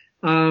life.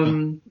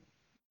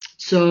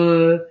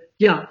 So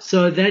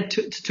that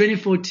to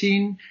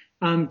 2014,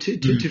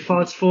 to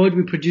fast forward,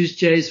 we produced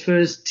Jay's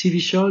first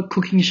TV show,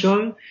 cooking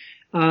show.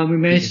 We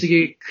managed to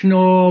get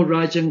Knorr,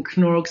 Rajan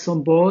Knorrox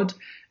on board,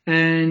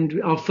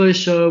 and our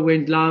first show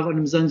went live on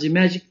Mzansi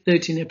Magic,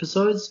 13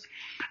 episodes.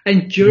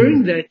 And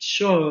during that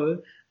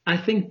show, I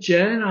think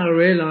Jay and I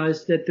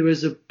realized that there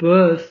was a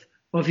birth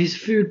of his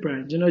food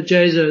brand.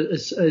 Jay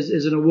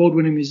is an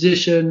award-winning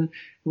musician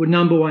with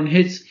 #1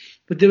 hits,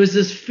 but there was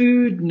this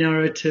food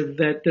narrative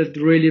that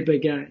really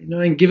began.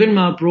 And given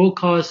my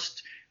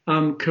broadcast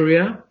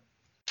career,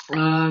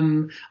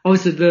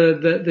 obviously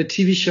the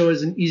TV show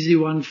is an easy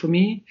one for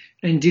me,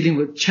 and dealing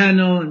with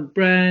channel and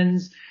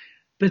brands.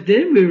 But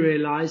then we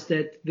realized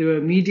that there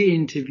were media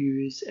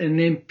interviews, and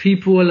then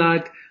people were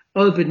like,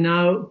 "Oh, but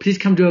now please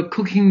come do a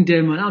cooking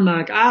demo." And I'm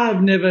like,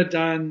 "I've never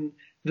done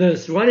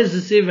this. What does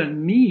this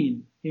even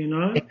mean?"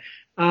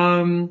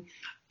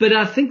 But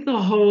I think the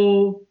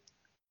whole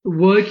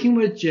working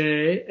with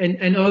Jay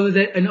and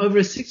over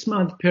a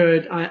 6-month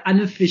period, I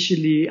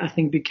unofficially, I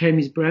think, became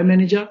his brand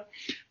manager.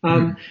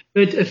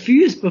 But a few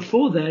years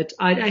before that,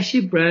 I'd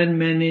actually brand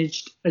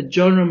managed a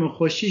Genre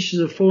Mokhoshi. She's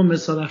a former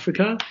South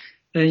Africa,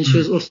 and she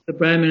was also the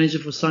brand manager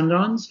for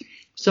Sundance.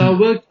 So I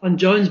worked on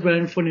Joan's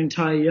brand for an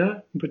entire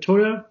year in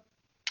Pretoria.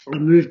 I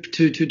moved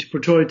to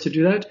Pretoria to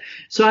do that.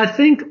 So I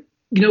think,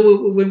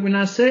 when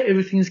I say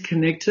everything is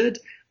connected,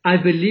 I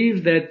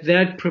believe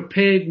that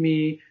prepared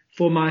me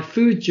for my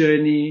food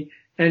journey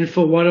and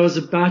for what I was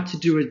about to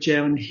do with Jay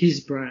on his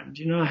brand.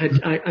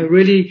 I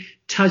really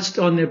touched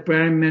on their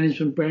brand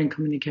management, brand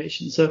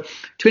communication. So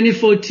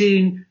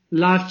 2014,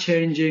 life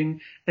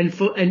changing. And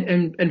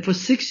for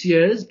 6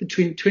 years,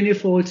 between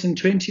 2014 and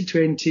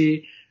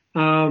 2020,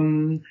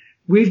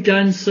 we've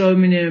done so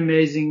many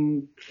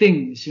amazing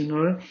things.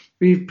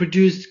 We've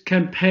produced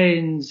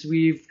campaigns.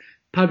 We've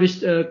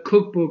published a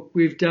cookbook.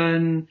 We've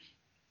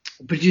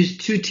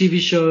produced 2 TV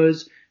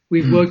shows.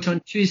 We've worked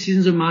on 2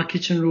 seasons of My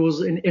Kitchen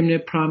Rules in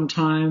Mnet Prime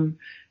Time.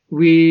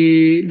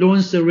 We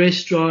launched a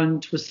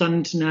restaurant with Sun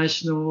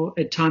International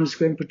at Times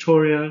Square in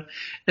Pretoria.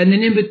 And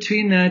then in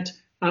between that,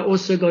 I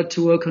also got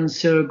to work on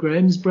Sarah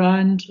Graham's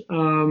brand.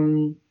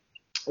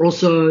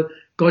 Also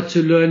got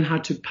to learn how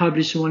to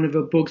publish one of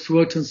her books,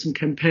 worked on some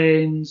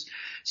campaigns.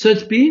 So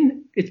it's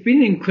been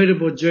an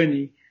incredible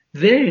journey.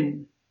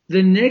 Then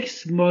the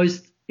next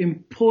most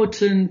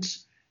important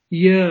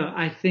year,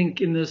 I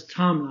think, in this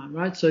timeline,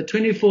 right? So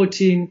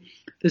 2014,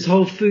 this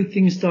whole food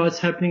thing starts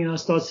happening, and I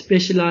start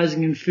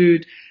specializing in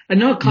food, and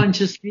not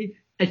consciously,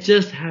 it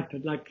just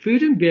happened. Like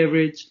food and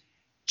beverage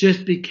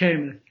just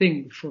became a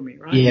thing for me,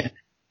 right? Yeah.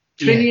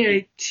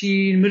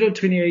 2018, middle of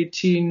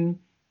 2018,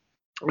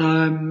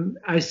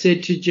 I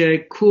said to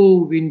Jay,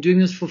 cool, we've been doing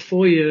this for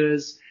 4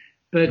 years,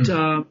 but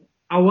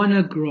I want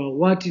to grow.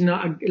 What's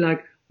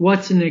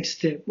the next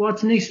step?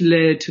 What's the next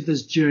layer to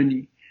this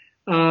journey?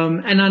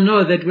 And I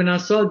know that when I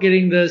start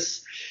getting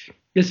this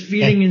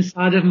feeling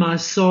inside of my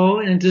soul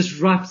and it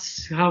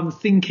disrupts how I'm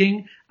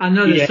thinking, I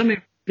know that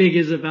something big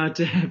is about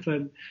to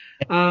happen.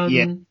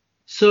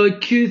 So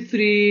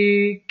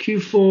Q3,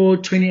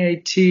 Q4,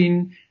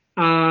 2018,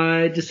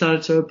 I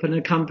decided to open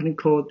a company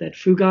called That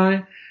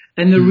Fugai.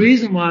 And the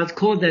reason why it's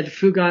called That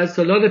Fugai,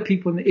 so a lot of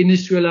people in the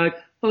industry are like,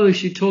 oh,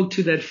 if you talk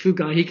to That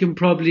Fugai, he can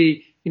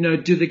probably,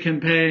 do the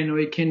campaign or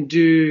he can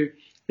do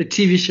the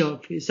TV show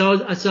for you.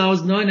 So I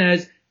was known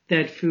as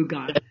That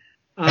Fugai.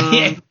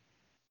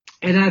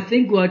 And I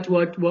think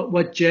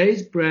what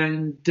Jay's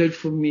brand did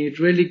for me, it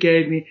really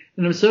gave me,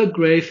 and I'm so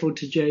grateful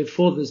to Jay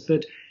for this,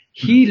 but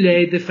he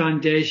laid the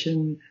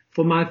foundation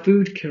for my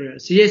food career.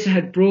 So yes, I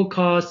had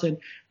broadcast and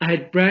I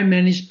had brand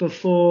managed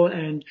before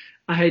and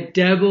I had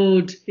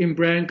dabbled in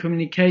brand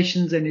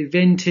communications and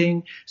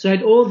eventing. So I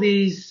had all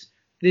these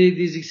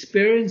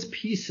experience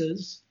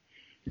pieces.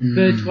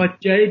 But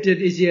what Jay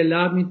did is he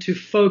allowed me to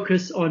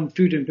focus on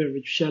food and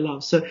beverage, which I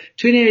love. So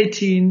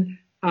 2018,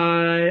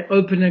 I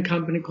opened a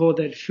company called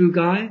That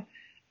Fugai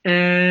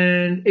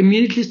and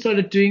immediately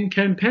started doing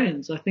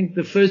campaigns. I think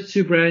the first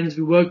 2 brands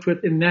we worked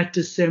with in that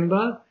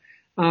December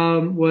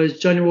was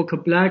Johnny Walker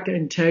Black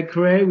and Tag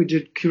Curry. We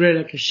did curate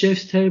like a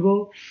chef's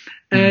table.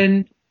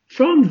 And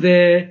from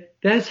there,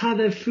 that's how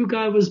That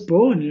Fugai was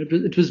born.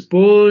 It was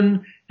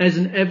born as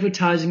an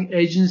advertising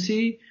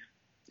agency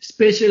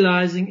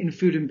specializing in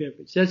food and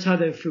beverage. That's how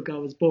That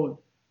Fugai was born.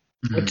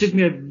 It took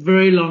me a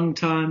very long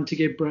time to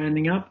get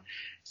branding up.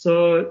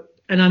 So,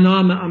 and I know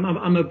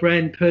I'm a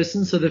brand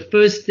person. So the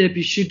first step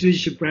you should do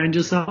is you brand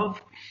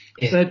yourself.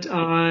 But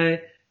I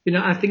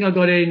think I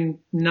got in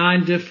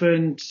 9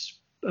 different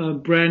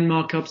brand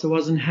markups. I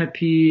wasn't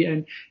happy.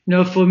 And,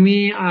 for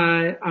me,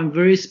 I'm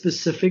very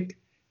specific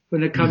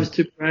when it comes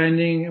to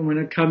branding and when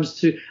it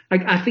comes to,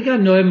 I think I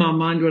know in my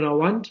mind what I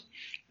want.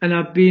 And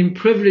I've been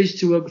privileged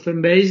to work with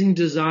amazing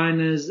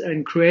designers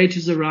and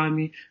creators around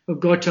me who've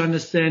got to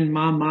understand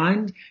my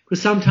mind.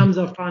 Because sometimes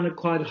I find it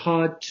quite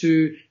hard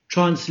to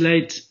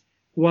translate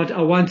what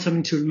I want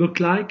something to look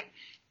like.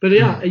 But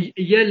a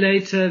year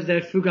later,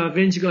 That Fugai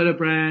eventually got a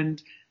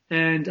brand.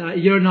 And a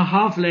year and a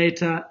half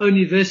later,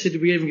 only this year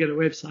did we even get a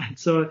website.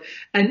 So,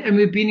 and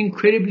we've been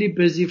incredibly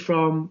busy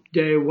from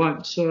day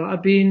one. So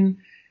I've been,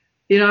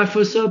 I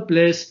feel so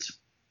blessed.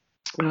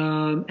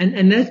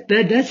 And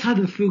that's how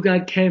the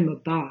Fugai came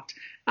about,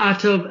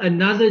 out of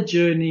another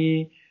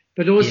journey,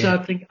 but also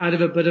I think out of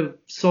a bit of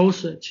soul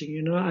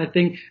searching. I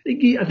think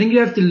you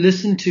have to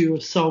listen to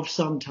yourself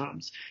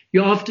sometimes.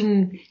 You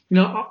often,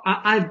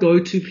 I go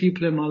to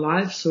people in my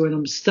life. So when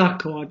I'm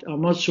stuck or I'm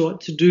not sure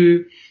what to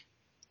do,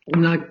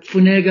 I'm like,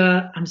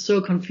 Funeka, I'm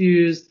so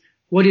confused.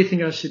 What do you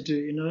think I should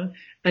do?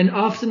 And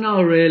often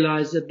I'll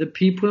realize that the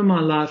people in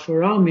my life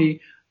around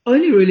me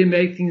only really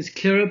make things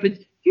clearer, but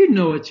you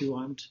know what you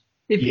want.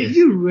 If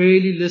you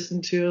really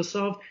listen to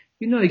yourself,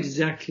 you know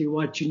exactly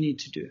what you need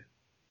to do.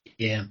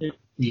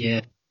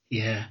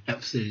 Yeah,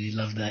 absolutely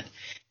love that.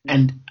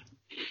 And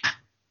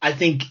I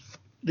think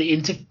the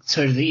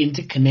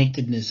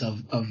interconnectedness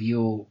of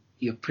your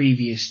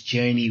previous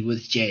journey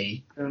with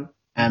Jay,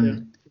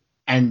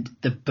 and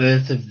the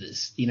birth of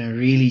this,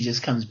 really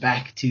just comes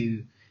back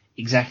to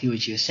exactly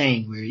what you're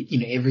saying, where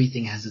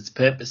everything has its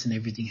purpose and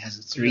everything has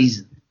its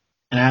reason,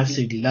 and I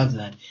absolutely love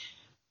that.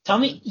 Tell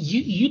me,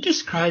 you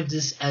described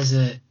this as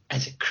a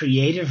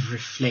creative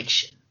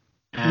reflection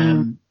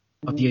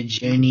of your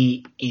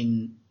journey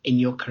in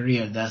your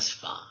career thus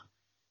far.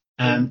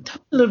 Tell me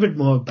a little bit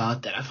more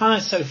about that. I found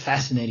that so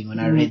fascinating when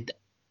I read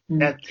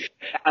that.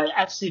 I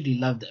absolutely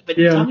loved it. But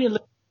tell me a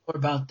little bit more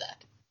about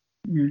that.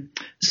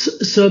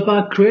 So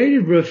about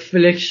creative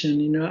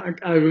reflection,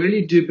 I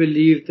really do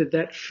believe that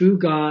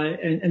Fugai,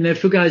 and that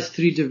Fugai has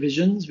 3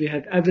 divisions. We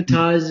have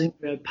advertising,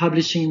 we have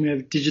publishing, we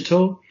have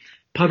digital.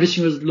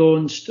 Publishing was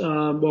launched,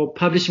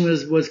 publishing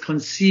was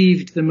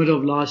conceived the middle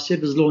of last year.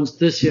 It was launched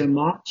this year in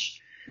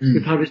March. We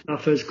published our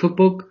first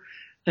cookbook,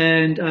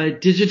 and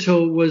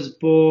digital was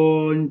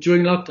born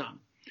during lockdown.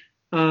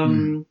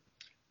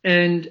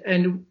 And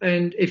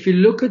if you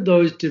look at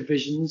those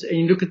divisions and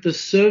you look at the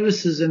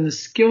services and the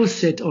skill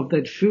set of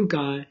That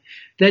Fugai,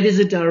 that is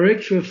a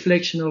direct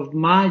reflection of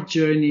my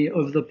journey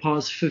over the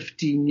past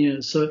 15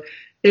 years. So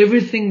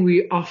everything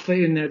we offer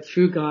in That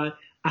Fugai,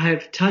 I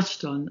have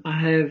touched on,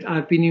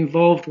 I've been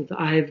involved with,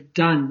 I have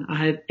done,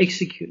 I have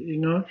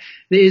executed,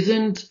 There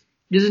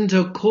isn't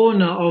a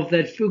corner of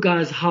That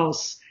Fugai's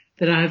house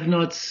that I have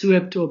not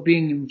swept or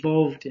been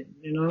involved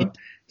in,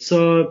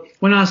 So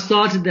when I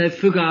started That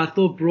Fugai, I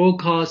thought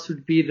broadcast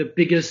would be the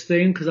biggest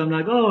thing because I'm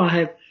like, I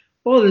have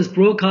all this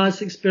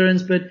broadcast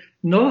experience, but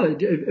no,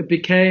 it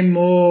became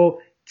more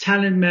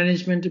talent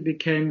management. It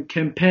became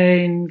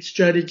campaign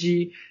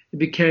strategy. It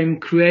became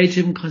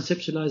creative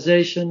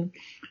conceptualization.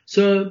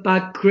 So by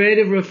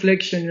creative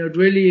reflection, it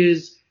really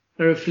is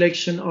a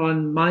reflection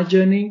on my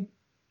journey.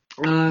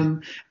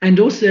 And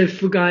also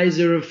Fugai is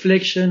a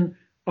reflection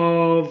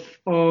of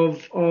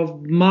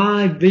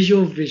my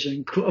visual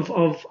vision,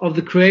 of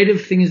the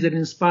creative things that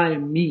inspire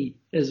me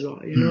as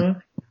well, you know.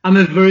 I'm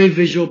a very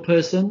visual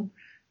person.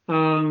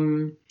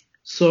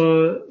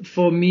 So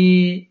for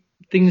me,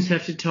 things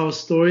have to tell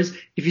stories.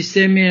 If you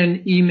send me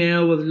an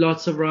email with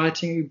lots of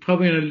writing, you're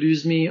probably going to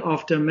lose me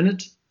after a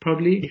minute,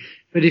 probably.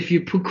 But if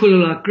you put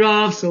cool like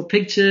graphs or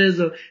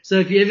pictures, so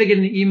if you ever get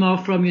an email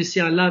from me,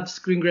 see, I love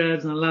screen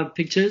grabs and I love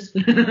pictures.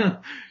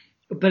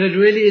 But it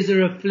really is a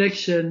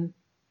reflection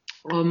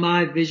on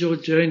my visual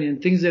journey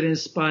and things that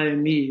inspire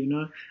me, you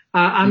know.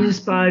 I'm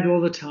inspired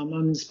all the time.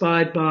 I'm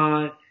inspired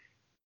by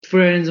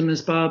friends. I'm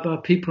inspired by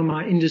people in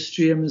my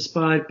industry. I'm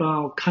inspired by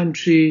our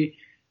country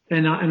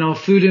and our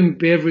food and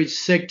beverage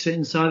sector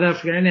in South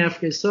Africa. And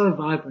Africa is so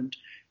vibrant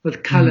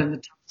with color and the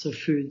types of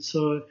food.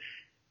 So,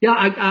 yeah,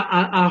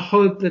 I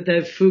hope that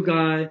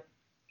Fugai,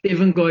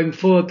 even going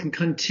forward, can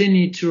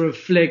continue to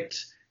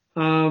reflect,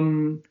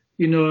 you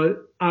know,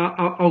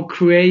 our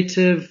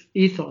creative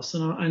ethos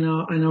and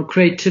our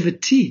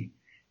creativity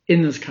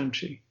in this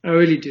country. I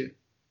really do.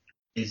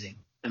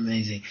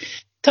 Amazing.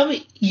 Tell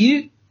me,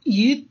 you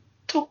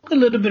talk a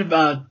little bit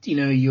about, you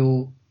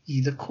know,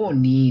 the core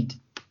need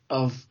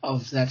of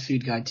that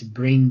food guide to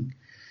bring,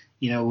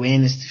 you know,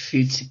 awareness to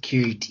food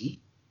security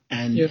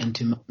and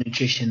to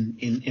malnutrition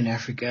in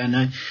Africa. And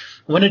I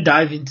want to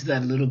dive into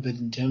that a little bit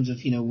in terms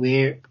of, you know,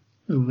 where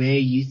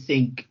you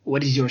think,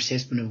 what is your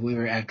assessment of where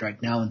we're at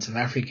right now in South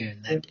Africa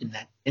in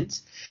that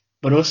sense,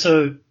 but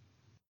also,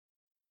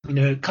 you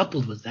know,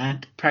 coupled with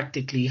that,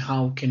 practically,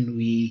 how can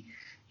we,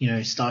 you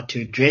know, start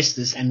to address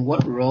this, and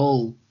what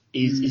role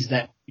is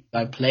that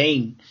by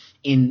playing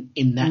in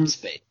that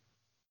space?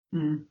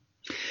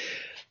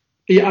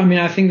 Yeah, I mean,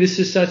 I think this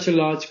is such a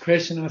large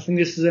question. I think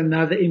this is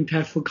another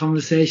impactful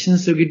conversation.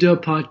 So we could do a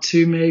part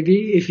 2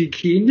 maybe, if you're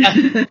keen.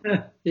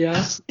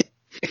 Yeah,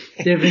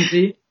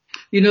 definitely.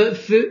 You know,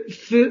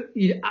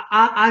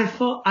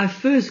 I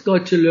first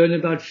got to learn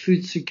about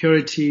food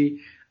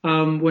security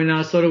when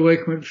I started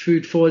working with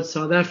Food Forward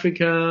South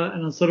Africa,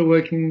 and I started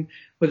working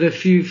with a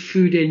few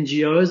food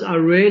NGOs. I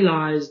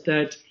realized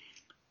that,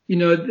 you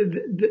know,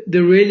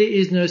 there really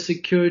is no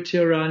security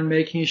around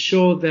making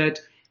sure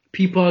that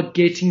people are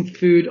getting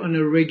food on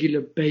a regular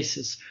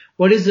basis.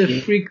 What is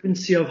the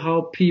frequency of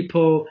how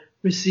people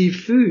receive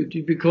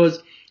food?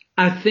 Because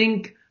I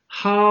think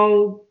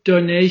how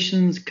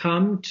donations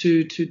come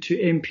to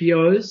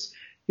NPOs,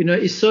 you know,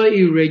 is so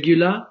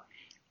irregular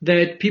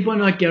that people are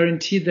not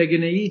guaranteed they're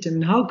going to eat. I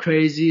mean, how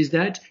crazy is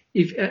that?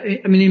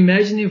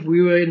 Imagine if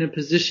we were in a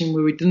position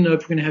where we didn't know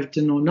if we're going to have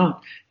dinner or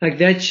not. Like,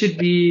 that should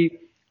be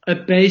a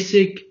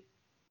basic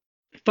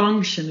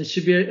function. It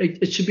should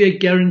be a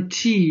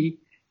guarantee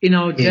in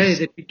our day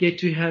that we get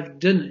to have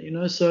dinner, you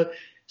know. So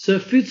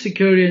food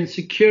security and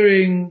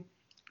securing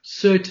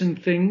certain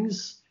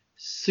things,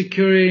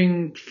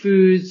 securing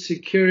food,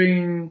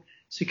 securing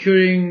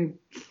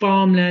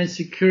farmland,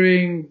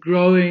 securing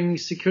growing,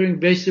 securing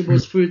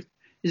vegetables, fruit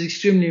is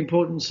extremely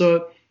important.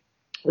 So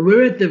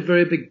we're at the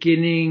very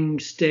beginning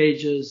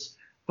stages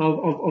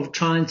of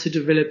trying to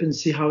develop and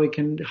see how we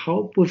can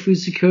help with food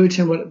security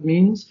and what it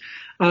means.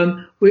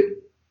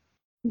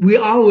 We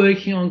are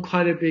working on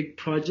quite a big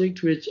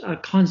project, which I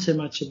can't say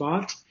much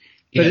about,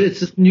 but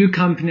it's a new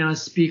company I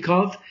speak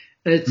of.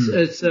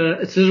 It's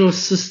a little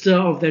sister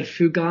of that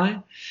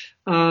Fugai.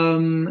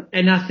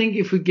 And I think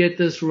if we get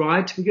this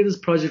right, if we get this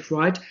project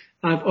right,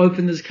 I've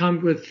opened this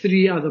company with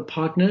 3 other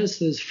partners.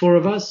 There's 4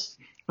 of us.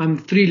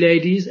 3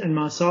 ladies and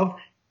myself,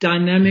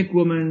 dynamic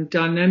women,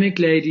 dynamic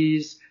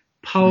ladies,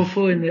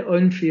 powerful in their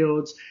own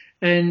fields.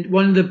 And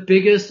one of the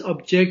biggest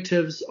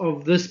objectives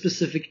of this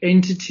specific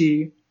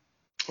entity,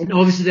 and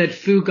obviously that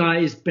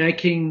Fugai is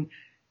backing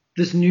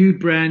this new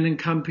brand and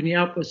company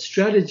up with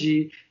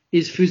strategy,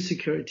 is food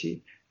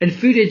security and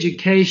food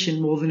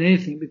education more than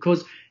anything.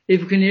 Because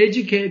if we can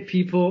educate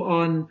people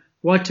on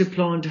what to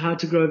plant, how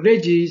to grow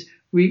veggies,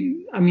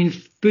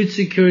 food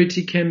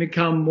security can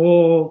become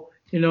more,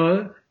 you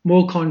know,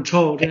 more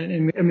controlled,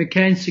 and we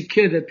can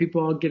secure that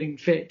people are getting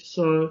fed.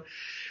 So,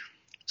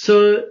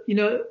 you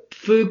know,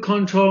 food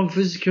control and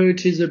food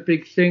security is a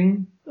big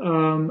thing.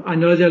 I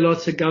know there are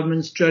lots of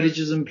government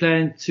strategies and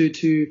plans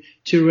to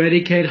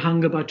eradicate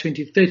hunger by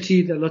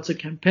 2030. There are lots of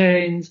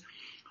campaigns,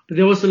 but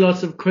there are also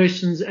lots of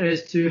questions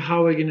as to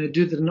how we're going to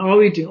do that. And are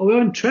we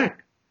on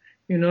track?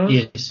 You know?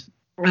 Yes.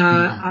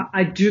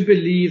 I do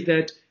believe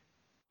that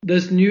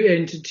this new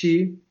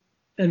entity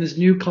and this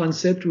new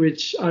concept,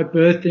 which I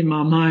birthed in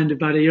my mind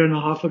about 1.5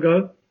 years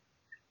ago,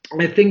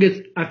 I think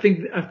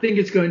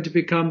it's going to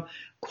become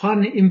quite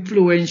an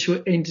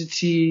influential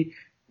entity,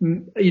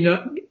 you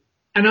know.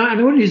 And I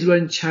don't want to use the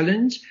word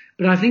challenge,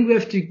 but I think we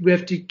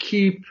have to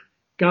keep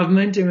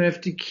government and we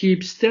have to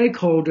keep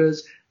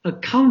stakeholders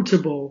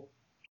accountable,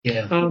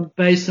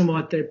 based on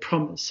what they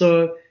promise.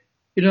 So,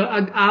 you know,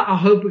 I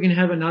hope we can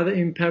have another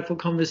impactful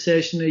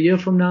conversation 1 year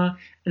from now,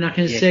 and I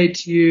can say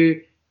to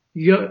you,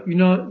 you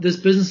know, this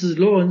business is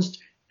launched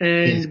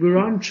and we're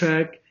on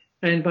track.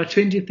 And by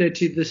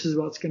 2030, this is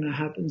what's going to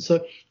happen.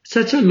 So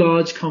such a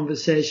large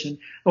conversation.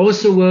 I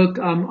also work,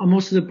 I'm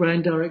also the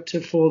brand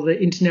director for the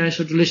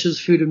International Delicious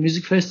Food and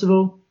Music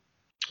Festival,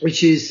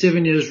 which is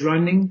 7 years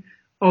running.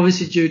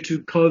 Obviously, due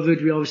to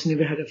COVID, we obviously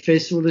never had a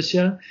festival this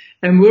year.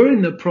 And we're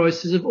in the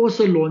process of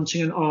also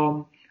launching an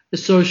arm, a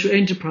social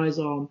enterprise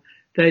arm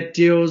that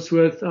deals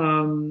with,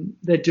 food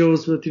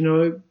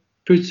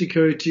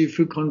security,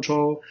 food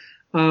control.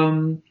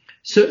 So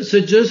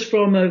just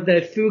from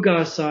that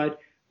Fuga side,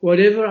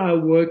 whatever I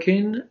work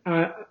in,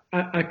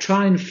 I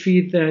try and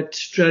feed that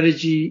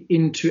strategy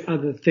into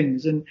other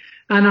things. And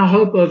I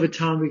hope over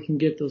time we can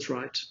get this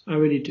right. I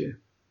really do.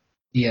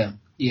 Yeah.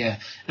 Yeah.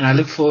 And I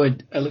look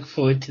forward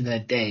to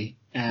that day.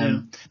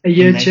 A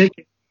year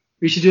check-in.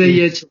 We should do a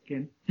year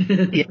check-in.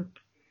 Yeah,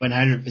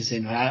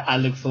 100%. I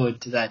look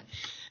forward to that.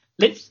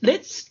 Let's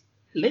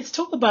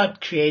talk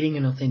about creating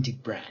an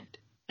authentic brand.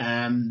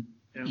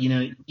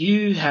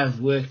 You have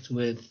worked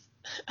with,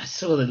 I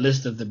saw the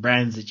list of the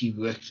brands that you've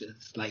worked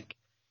with. Like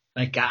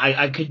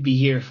I could be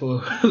here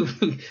for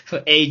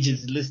for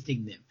ages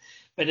listing them.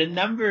 But a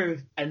number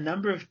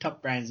of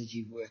top brands that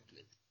you've worked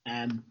with.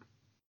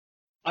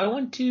 I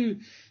want to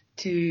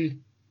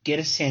get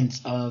a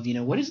sense of,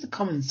 what is the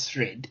common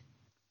thread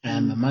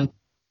among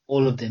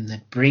all of them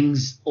that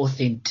brings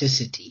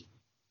authenticity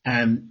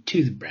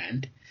to the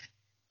brand,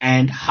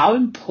 and how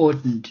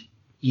important,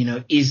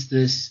 is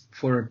this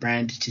for a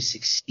brand to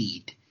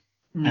succeed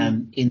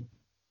in.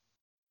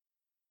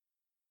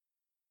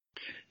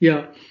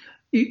 Yeah.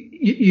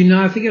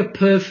 I think a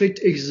perfect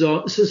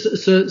example.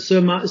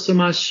 So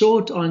my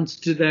short answer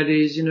to that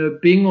is,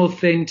 being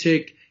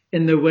authentic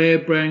in the way a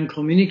brand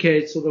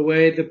communicates or the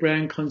way the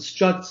brand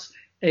constructs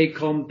a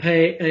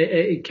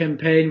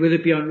campaign, whether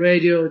it be on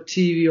radio or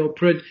TV or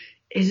print,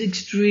 is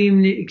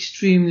extremely,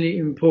 extremely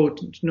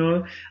important.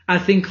 I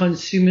think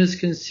consumers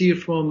can see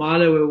from a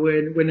mile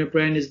away when a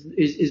brand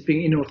is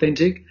being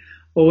inauthentic,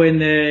 or when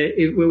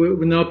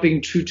we're not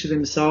being true to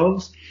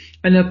themselves.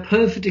 And a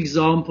perfect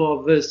example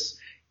of this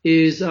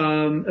is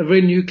a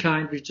very new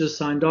client we've just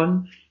signed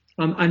on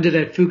under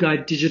that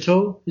Fugai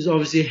Digital, who's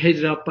obviously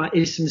headed up by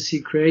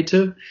SMC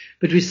Creative.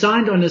 But we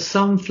signed on a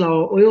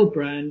sunflower oil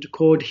brand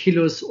called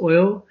Helios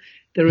Oil.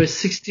 They're a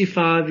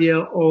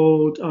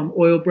 65-year-old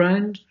oil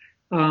brand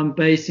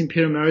based in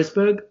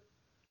Pietermaritzburg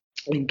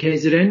in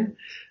KZN.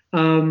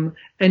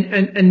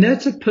 And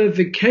that's a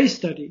perfect case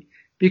study,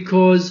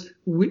 because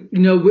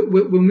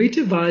when we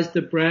devised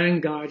the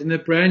brand guide and the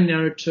brand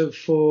narrative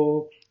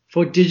for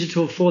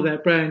digital for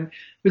that brand,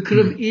 we could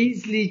have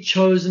easily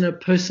chosen a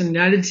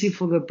personality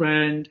for the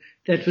brand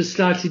that was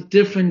slightly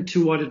different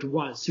to what it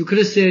was. We could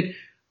have said,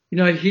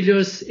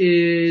 Helios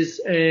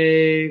is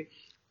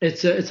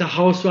it's a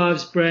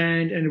housewives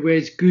brand and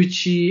wears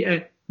Gucci.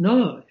 And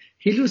no,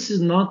 Helios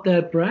is not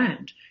that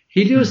brand.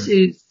 Helios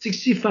is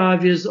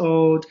 65 years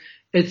old.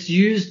 It's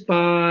used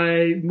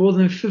by more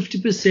than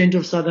 50%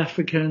 of South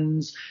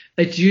Africans.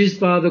 It's used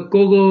by the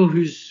gogo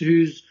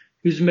who's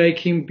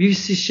making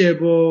BC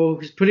Shebo,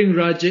 who's putting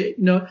Raja,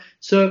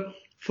 So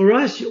for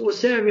us, you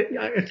also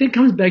I think it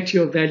comes back to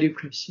your value,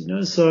 Chris,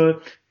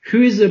 So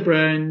who is the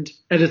brand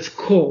at its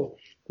core?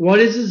 What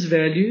is its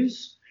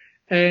values?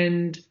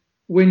 And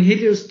when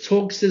Helios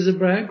talks as a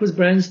brand, because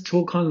brands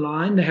talk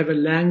online, they have a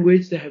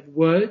language, they have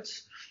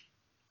words.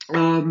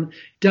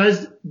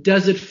 Does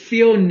it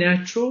feel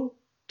natural?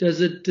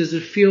 Does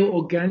it feel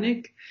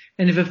organic?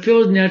 And if it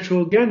feels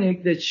natural,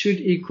 organic, that should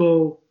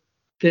equals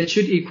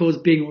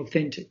being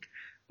authentic.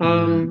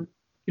 I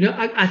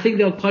think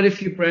there are quite a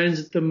few brands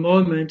at the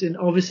moment, and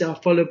obviously I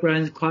follow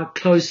brands quite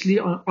closely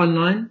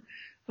online,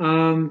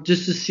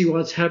 just to see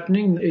what's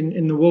happening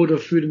in the world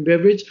of food and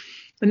beverage.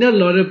 And there are a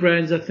lot of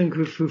brands, I think,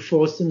 who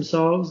force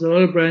themselves. A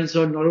lot of brands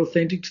are not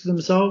authentic to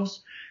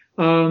themselves.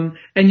 And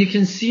you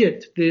can see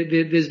it.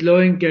 There's low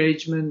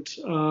engagement.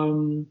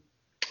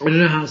 I don't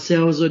know how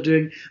sales are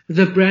doing, but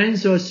the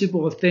brands who are super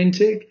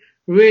authentic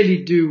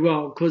really do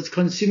well, because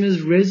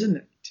consumers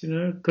resonate,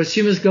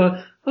 Consumers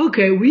go,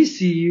 okay, we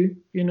see you,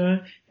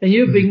 and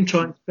you're being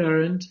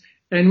transparent,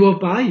 and we'll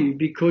buy you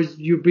because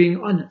you're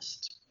being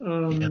honest.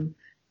 So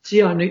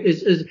yeah,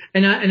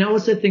 and I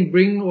also think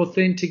bringing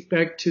authentic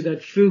back to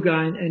that Fuga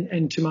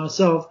and to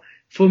myself.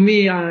 For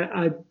me,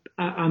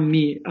 I'm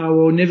me. I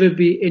will never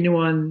be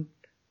anyone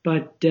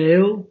but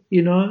Dale,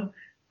 I'm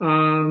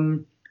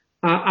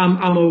a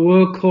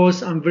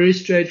workhorse. I'm very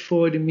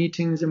straightforward in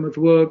meetings and with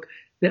work.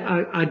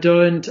 I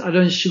don't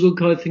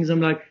sugarcoat things.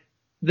 I'm like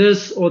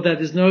this or that.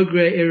 There's no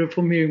gray area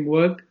for me in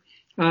work.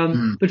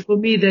 But for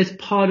me, that's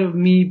part of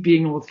me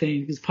being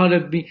authentic. It's part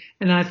of me.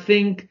 And I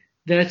think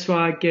that's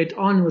why I get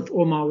on with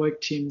all my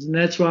work teams. And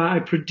that's why I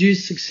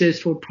produce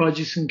successful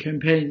projects and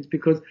campaigns,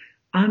 because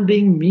I'm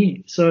being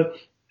me. So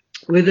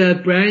whether a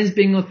brand's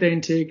being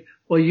authentic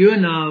or you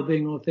and I are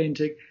being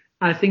authentic,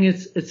 I think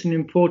it's an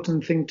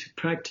important thing to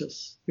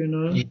practice,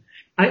 Yeah.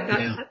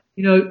 I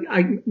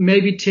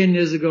maybe 10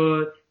 years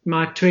ago,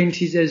 my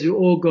 20s, as we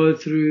all go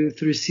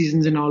through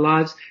seasons in our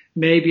lives,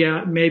 maybe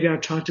I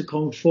try to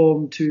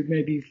conform to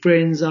maybe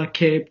friends I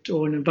kept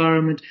or an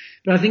environment.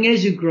 But I think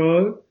as you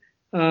grow,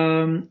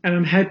 and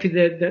I'm happy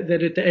that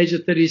at the age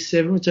of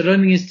 37, which I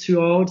don't think is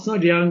too old. It's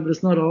not young, but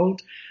it's not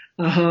old.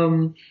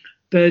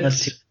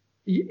 But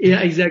yeah,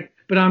 exactly.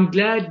 But I'm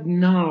glad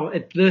now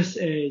at this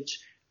age,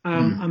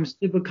 I'm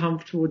super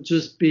comfortable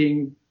just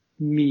being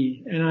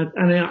me. And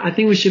I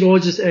think we should all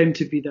just aim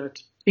to be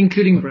that,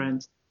 including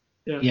brands.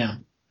 Yeah,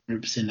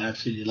 100%. I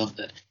absolutely love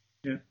that.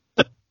 Yeah.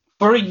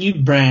 For a new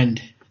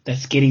brand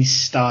that's getting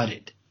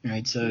started,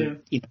 right? So,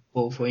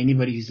 for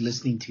anybody who's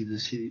listening to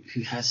this,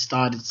 who has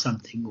started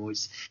something or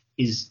is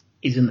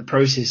in the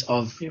process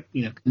of,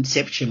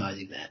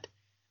 conceptualizing that,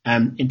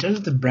 in terms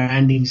of the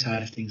branding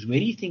side of things, where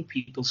do you think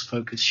people's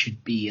focus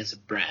should be as a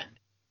brand?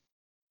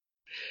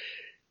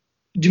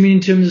 Do you mean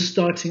in terms of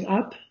starting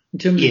up? In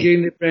terms of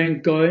getting the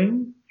brand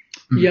going?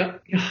 Yeah,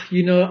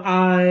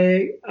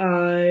 I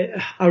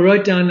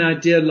wrote down an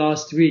idea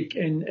last week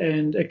and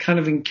it kind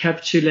of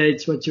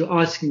encapsulates what you're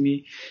asking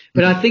me.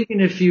 But I think in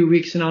a few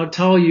weeks, and I'll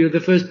tell you, the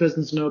first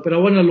person to know, but I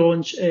want to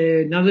launch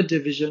another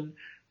division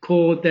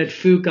called that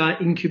Food Guy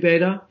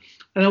Incubator.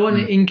 And I want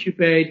to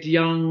incubate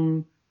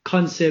young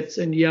concepts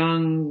and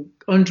young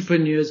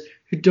entrepreneurs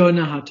who don't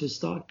know how to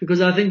start.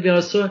 Because I think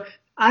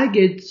I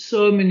get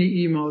so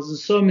many emails and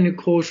so many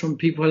calls from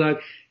people like,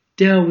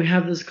 Dale, we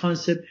have this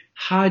concept.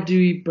 How do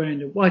we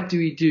brand it? What do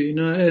we do?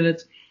 And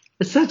it's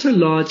such a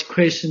large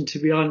question, to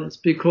be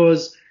honest,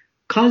 because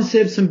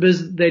concepts and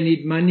business, they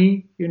need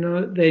money,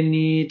 they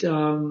need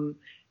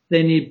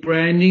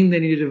branding, they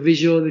need a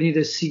visual, they need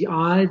a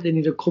CI, they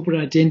need a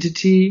corporate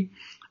identity,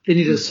 they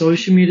need a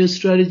social media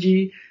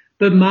strategy.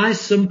 But my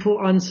simple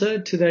answer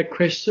to that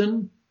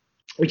question,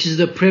 which is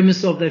the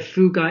premise of the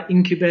Food Guy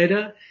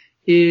Incubator,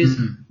 is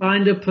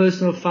find a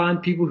person or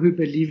find people who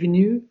believe in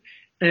you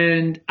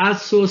and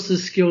outsource the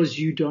skills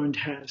you don't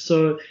have.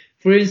 So,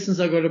 for instance,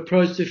 I got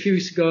approached a few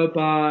weeks ago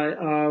by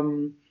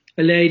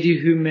a lady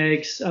who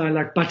makes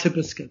like butter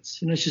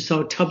biscuits. She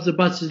sold tubs of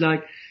butter. She's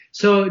like,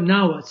 so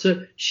now what?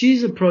 So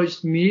she's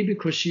approached me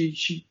because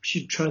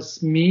she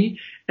trusts me,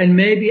 and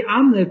maybe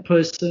I'm that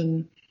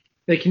person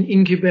that can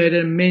incubate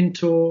and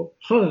mentor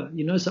her.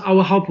 So I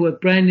will help her with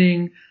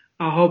branding.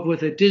 I'll help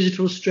with a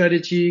digital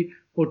strategy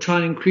or try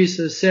and increase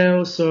her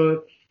sales.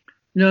 So,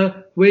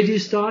 where do you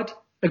start?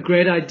 A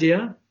great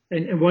idea.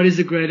 And what is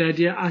a great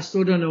idea? I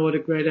still don't know what a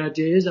great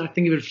idea is. I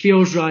think if it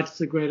feels right, it's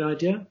a great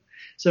idea.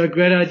 So a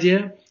great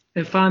idea,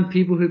 and find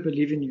people who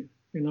believe in you,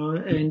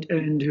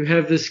 and who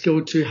have the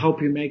skill to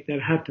help you make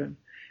that happen.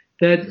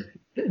 That's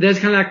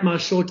kind of like my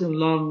short and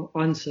long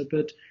answer.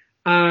 But,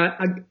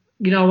 I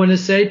want to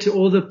say to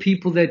all the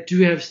people that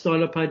do have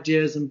startup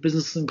ideas and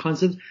business and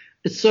concepts,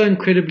 it's so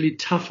incredibly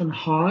tough and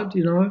hard,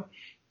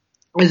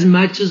 as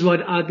much as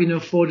what I've been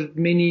afforded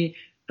many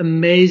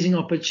amazing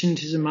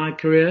opportunities in my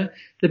career,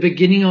 the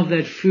beginning of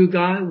that Food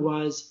Guy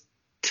was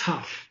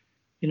tough.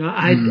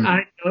 I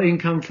had no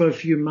income for a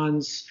few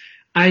months.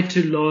 I had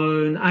to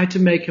loan. I had to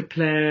make a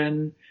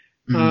plan.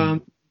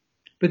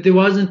 But there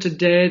wasn't a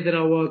day that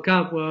I woke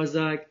up where I was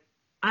like,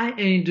 I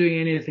ain't doing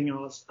anything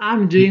else.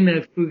 I'm doing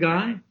that Food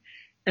Guy.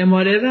 And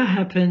whatever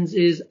happens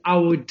is I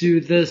will do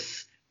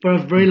this for a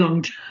very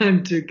long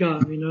time to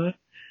come,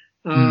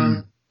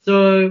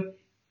 So,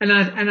 and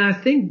I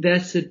think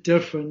that's the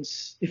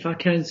difference, if I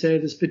can say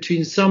this,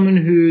 between someone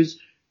who's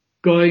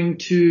going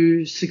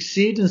to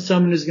succeed and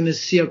someone who's going to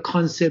see a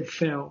concept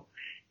fail,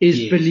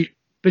 is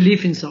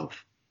belief in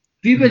self.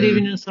 If you believe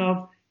in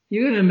yourself,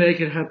 you're going to make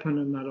it happen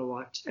no matter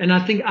what. And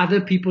I think other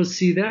people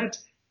see that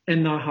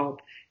and they'll help.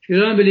 If you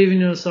don't believe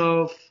in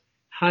yourself,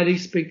 how do you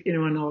expect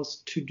anyone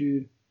else to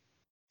do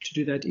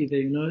that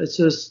either? It's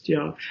just,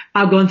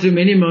 I've gone through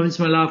many moments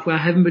in my life where I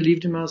haven't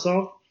believed in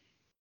myself.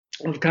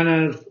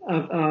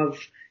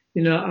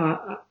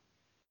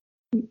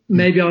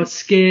 Maybe I was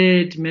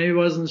scared, maybe I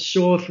wasn't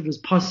sure if it was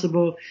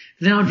possible.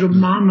 Then I'd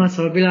remind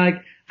myself, I'd be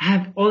like, I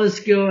have all the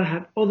skill, I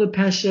have all the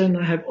passion,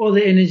 I have all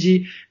the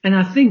energy, and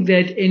I think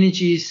that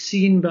energy is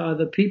seen by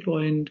other people,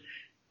 and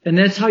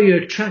that's how you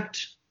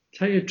attract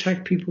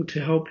people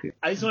to help you.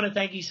 I just want to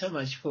thank you so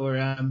much for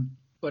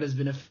what has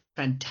been a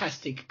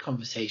fantastic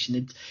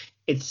conversation.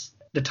 It's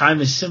the time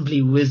has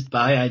simply whizzed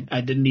by.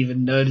 I didn't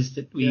even notice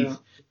that we've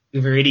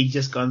already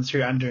just gone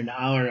through under an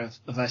hour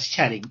of us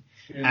chatting.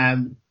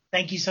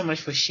 Thank you so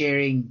much for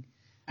sharing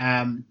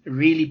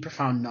really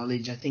profound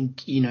knowledge. I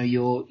think,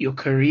 your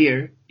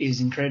career is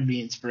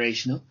incredibly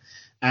inspirational.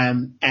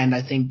 And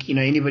I think,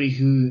 anybody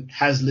who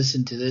has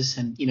listened to this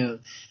and,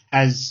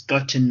 has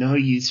got to know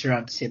you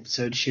throughout this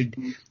episode should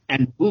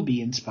and will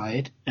be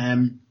inspired,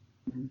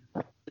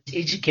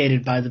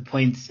 educated by the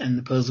points and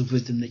the pearls of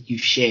wisdom that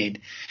you've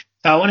shared.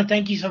 So I want to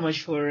thank you so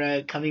much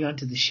for coming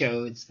onto the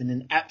show. It's been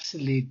an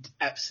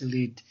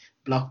absolute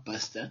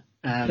blockbuster.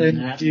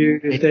 Thank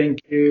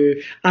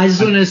you. I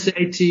just want to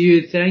say to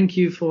you, thank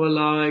you for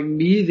allowing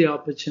me the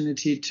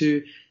opportunity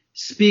to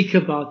speak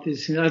about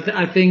this.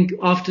 I think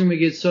often we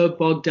get so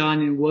bogged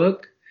down in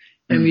work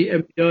and we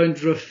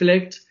don't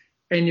reflect.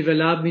 and you've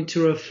allowed me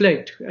to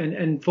reflect.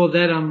 And for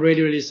that, I'm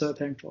really, really so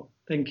thankful.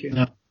 Thank you.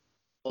 No.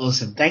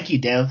 Awesome. Thank you,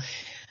 Dale.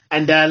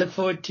 And I look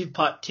forward to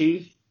part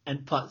 2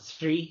 and part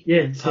 3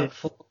 and part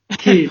 4.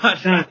 Key.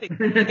 Part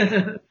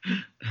Done.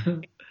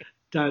 5.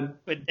 Done.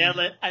 But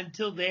Dale,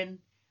 until then,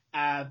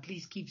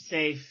 please keep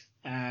safe,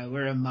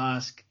 wear a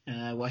mask,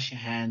 wash your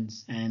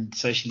hands, and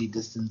socially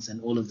distance,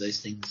 and all of those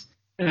things.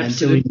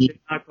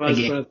 Absolutely.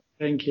 Likewise, brother.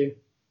 Thank you.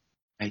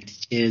 Right.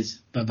 Cheers.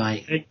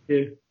 Bye-bye. Thank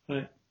you.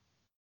 Bye.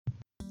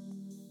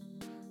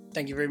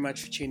 Thank you very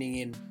much for tuning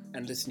in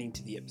and listening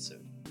to the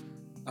episode.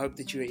 I hope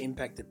that you were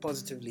impacted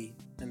positively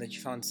and that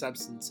you found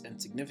substance and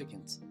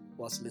significance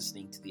whilst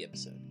listening to the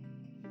episode.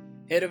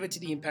 Head over to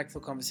the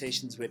Impactful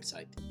Conversations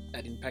website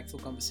at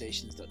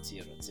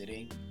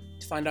impactfulconversations.co.za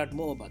to find out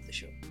more about the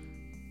show.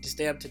 To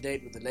stay up to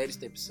date with the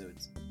latest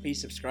episodes, please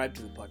subscribe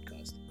to the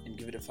podcast and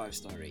give it a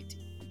 5-star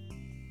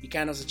rating. You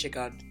can also check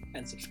out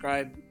and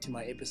subscribe to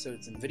my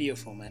episodes in video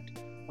format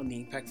on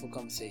the Impactful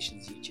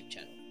Conversations YouTube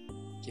channel.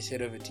 Just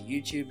head over to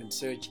YouTube and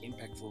search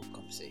Impactful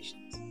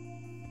Conversations.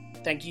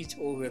 Thank you to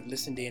all who have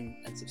listened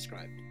in and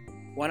subscribed.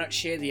 Why not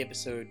share the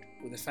episode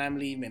with a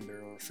family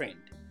member or a friend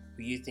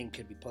who you think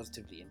could be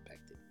positively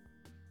impacted?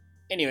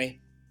 Anyway,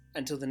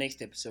 until the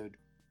next episode,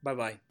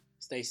 bye-bye,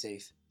 stay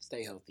safe,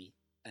 stay healthy,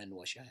 and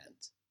wash your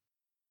hands.